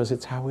accept it because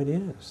it's how it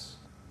is.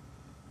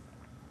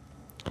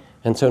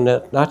 And so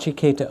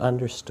Natchiketa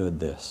understood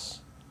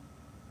this.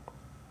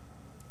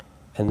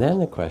 And then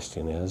the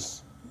question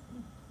is,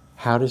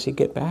 how does he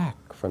get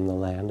back from the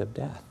land of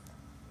death?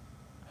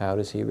 How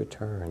does he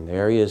return?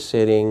 There he is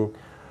sitting,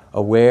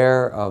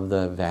 aware of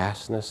the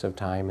vastness of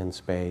time and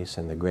space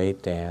and the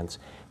great dance,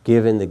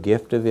 given the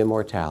gift of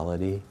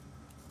immortality.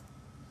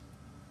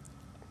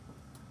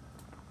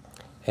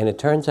 And it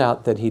turns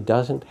out that he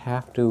doesn't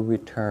have to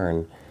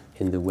return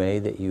in the way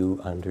that you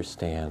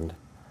understand,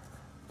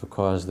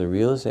 because the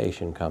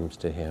realization comes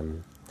to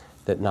him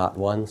that not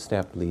one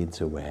step leads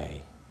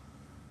away.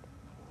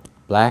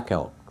 Black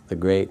Elk, the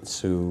great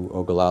Sioux,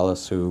 Ogallala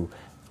Sioux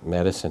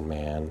medicine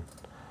man,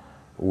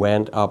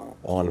 went up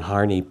on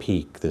Harney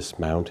Peak, this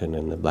mountain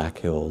in the Black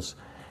Hills,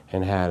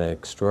 and had an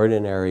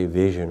extraordinary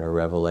vision or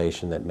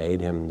revelation that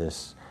made him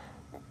this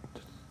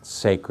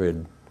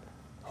sacred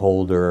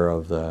holder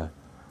of the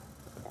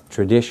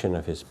tradition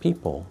of his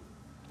people.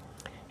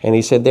 And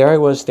he said, there I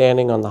was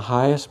standing on the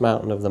highest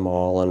mountain of them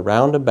all, and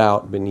round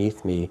about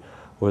beneath me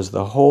was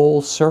the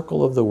whole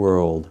circle of the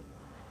world.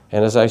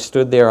 And as I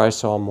stood there, I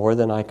saw more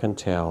than I can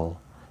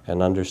tell,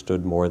 and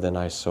understood more than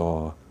I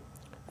saw.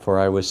 For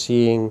I was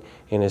seeing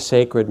in a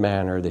sacred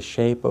manner the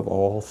shape of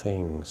all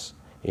things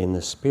in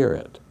the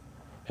spirit,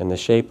 and the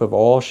shape of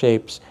all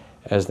shapes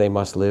as they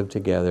must live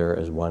together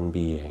as one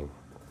being.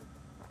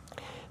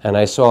 And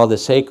I saw the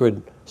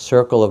sacred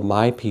circle of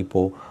my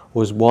people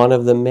was one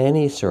of the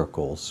many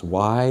circles,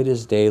 wide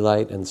as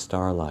daylight and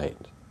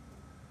starlight,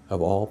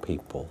 of all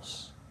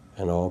peoples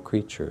and all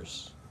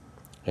creatures.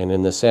 And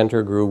in the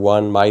center grew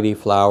one mighty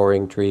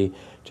flowering tree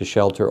to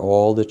shelter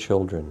all the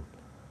children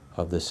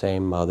of the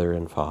same mother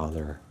and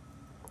father.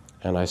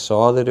 And I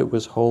saw that it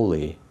was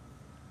holy.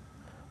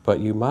 But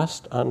you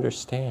must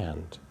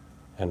understand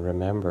and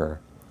remember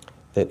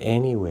that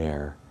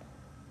anywhere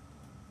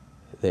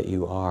that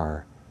you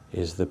are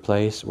is the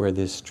place where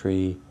this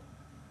tree,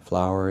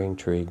 flowering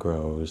tree,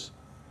 grows.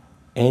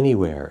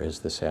 Anywhere is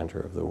the center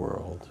of the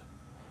world,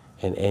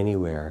 and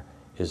anywhere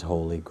is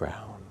holy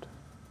ground.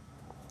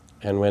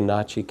 And when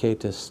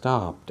Natchiketa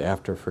stopped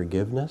after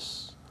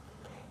forgiveness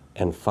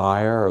and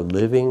fire, or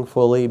living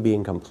fully,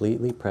 being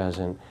completely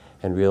present,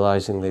 and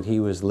realizing that he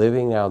was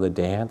living now the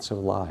dance of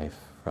life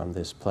from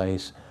this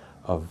place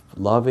of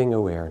loving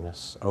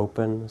awareness,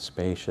 open,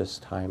 spacious,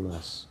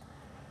 timeless,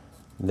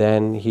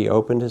 then he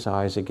opened his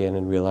eyes again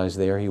and realized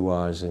there he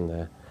was in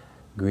the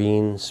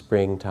green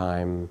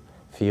springtime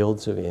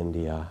fields of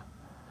India,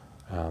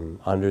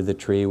 under the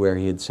tree where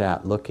he had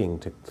sat looking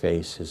to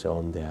face his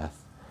own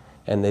death,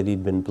 and that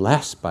he'd been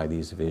blessed by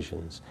these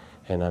visions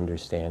and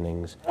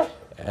understandings,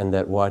 and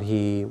that what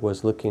he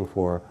was looking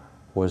for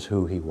was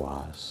who he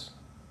was.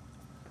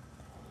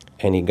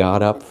 And he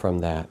got up from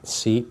that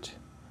seat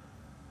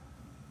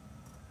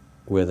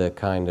with a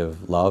kind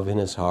of love in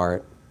his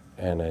heart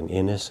and an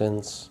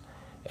innocence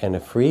and a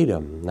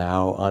freedom,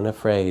 now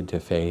unafraid to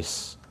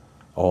face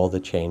all the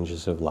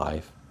changes of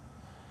life,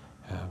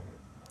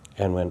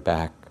 and went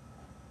back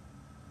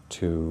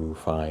to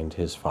find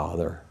his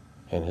father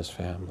and his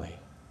family.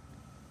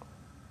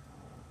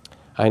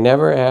 I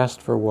never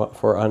asked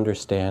for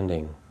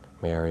understanding,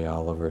 Mary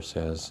Oliver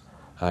says.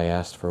 I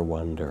asked for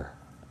wonder.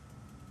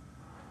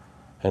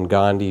 And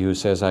Gandhi, who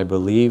says, I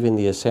believe in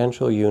the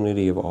essential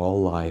unity of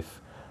all life.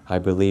 I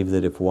believe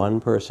that if one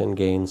person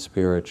gains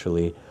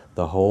spiritually,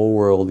 the whole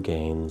world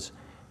gains,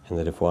 and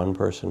that if one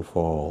person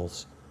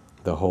falls,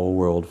 the whole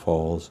world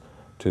falls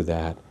to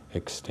that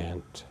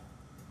extent.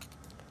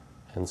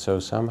 And so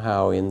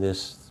somehow in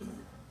this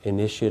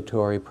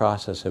initiatory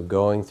process of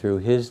going through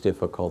his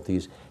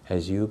difficulties,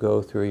 as you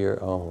go through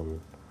your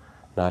own,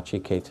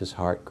 Nachiketa's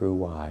heart grew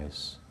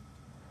wise.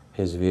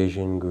 His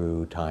vision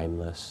grew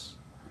timeless.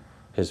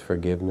 His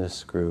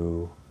forgiveness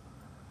grew.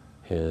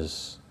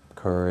 His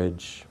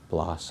courage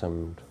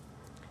blossomed.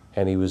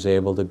 And he was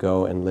able to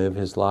go and live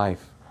his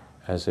life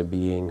as a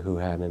being who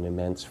had an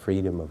immense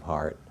freedom of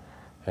heart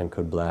and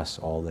could bless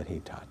all that he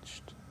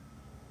touched.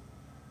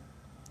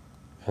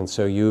 And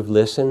so you've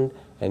listened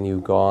and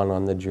you've gone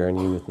on the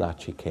journey with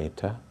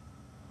Natchiketa,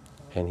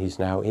 and he's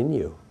now in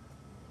you,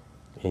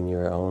 in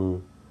your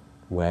own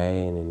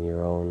way and in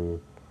your own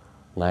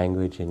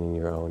language and in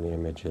your own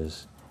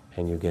images,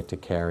 and you get to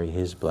carry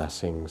his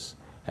blessings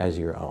as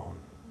your own.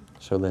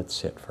 So let's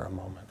sit for a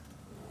moment.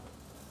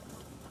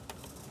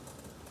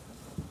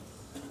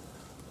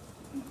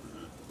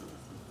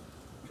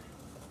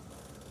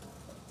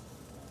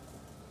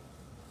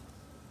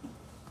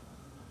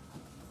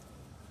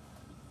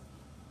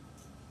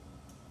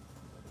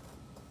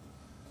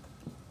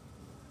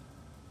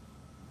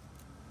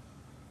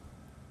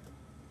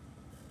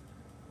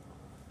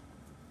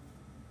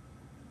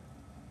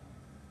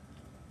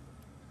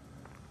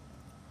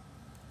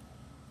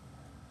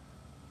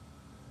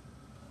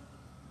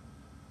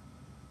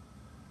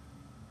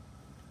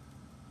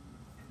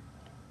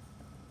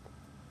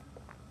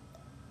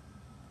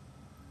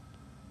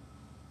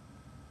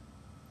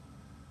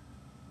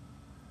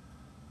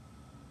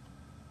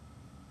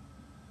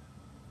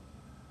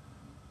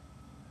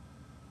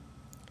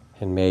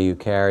 And may you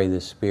carry the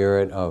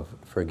spirit of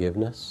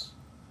forgiveness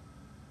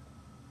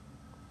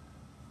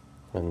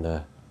and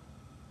the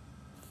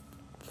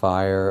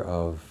fire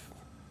of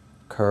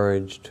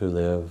courage to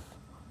live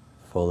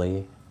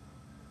fully,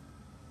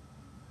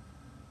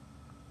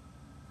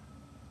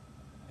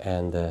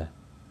 and the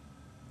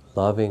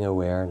loving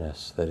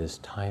awareness that is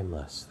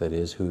timeless, that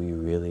is who you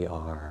really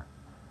are.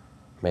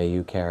 May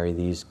you carry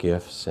these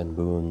gifts and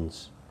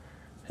boons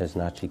as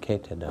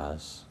Natchiketa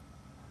does,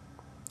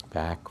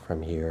 back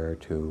from here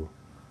to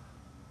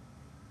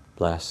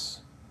bless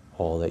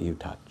all that you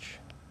touch.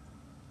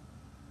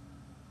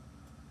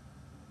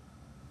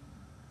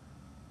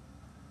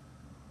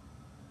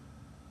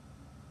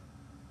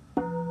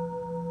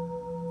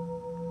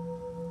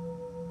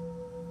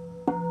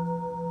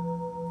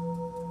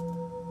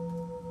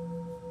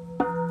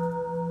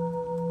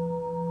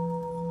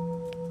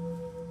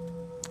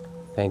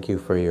 Thank you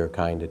for your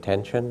kind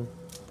attention,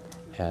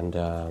 and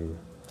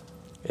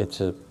it's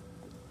a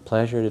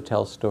pleasure to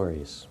tell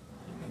stories,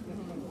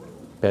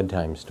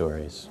 bedtime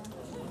stories.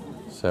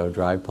 So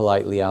drive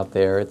politely out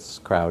there. It's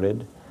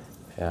crowded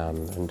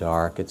and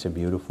dark. It's a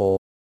beautiful...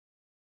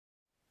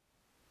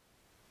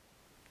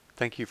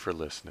 Thank you for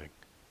listening.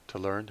 To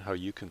learn how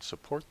you can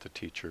support the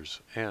teachers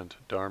and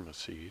Dharma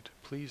Seed,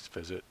 please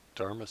visit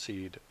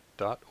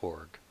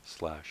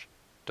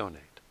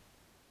dharmaseed.org/donate.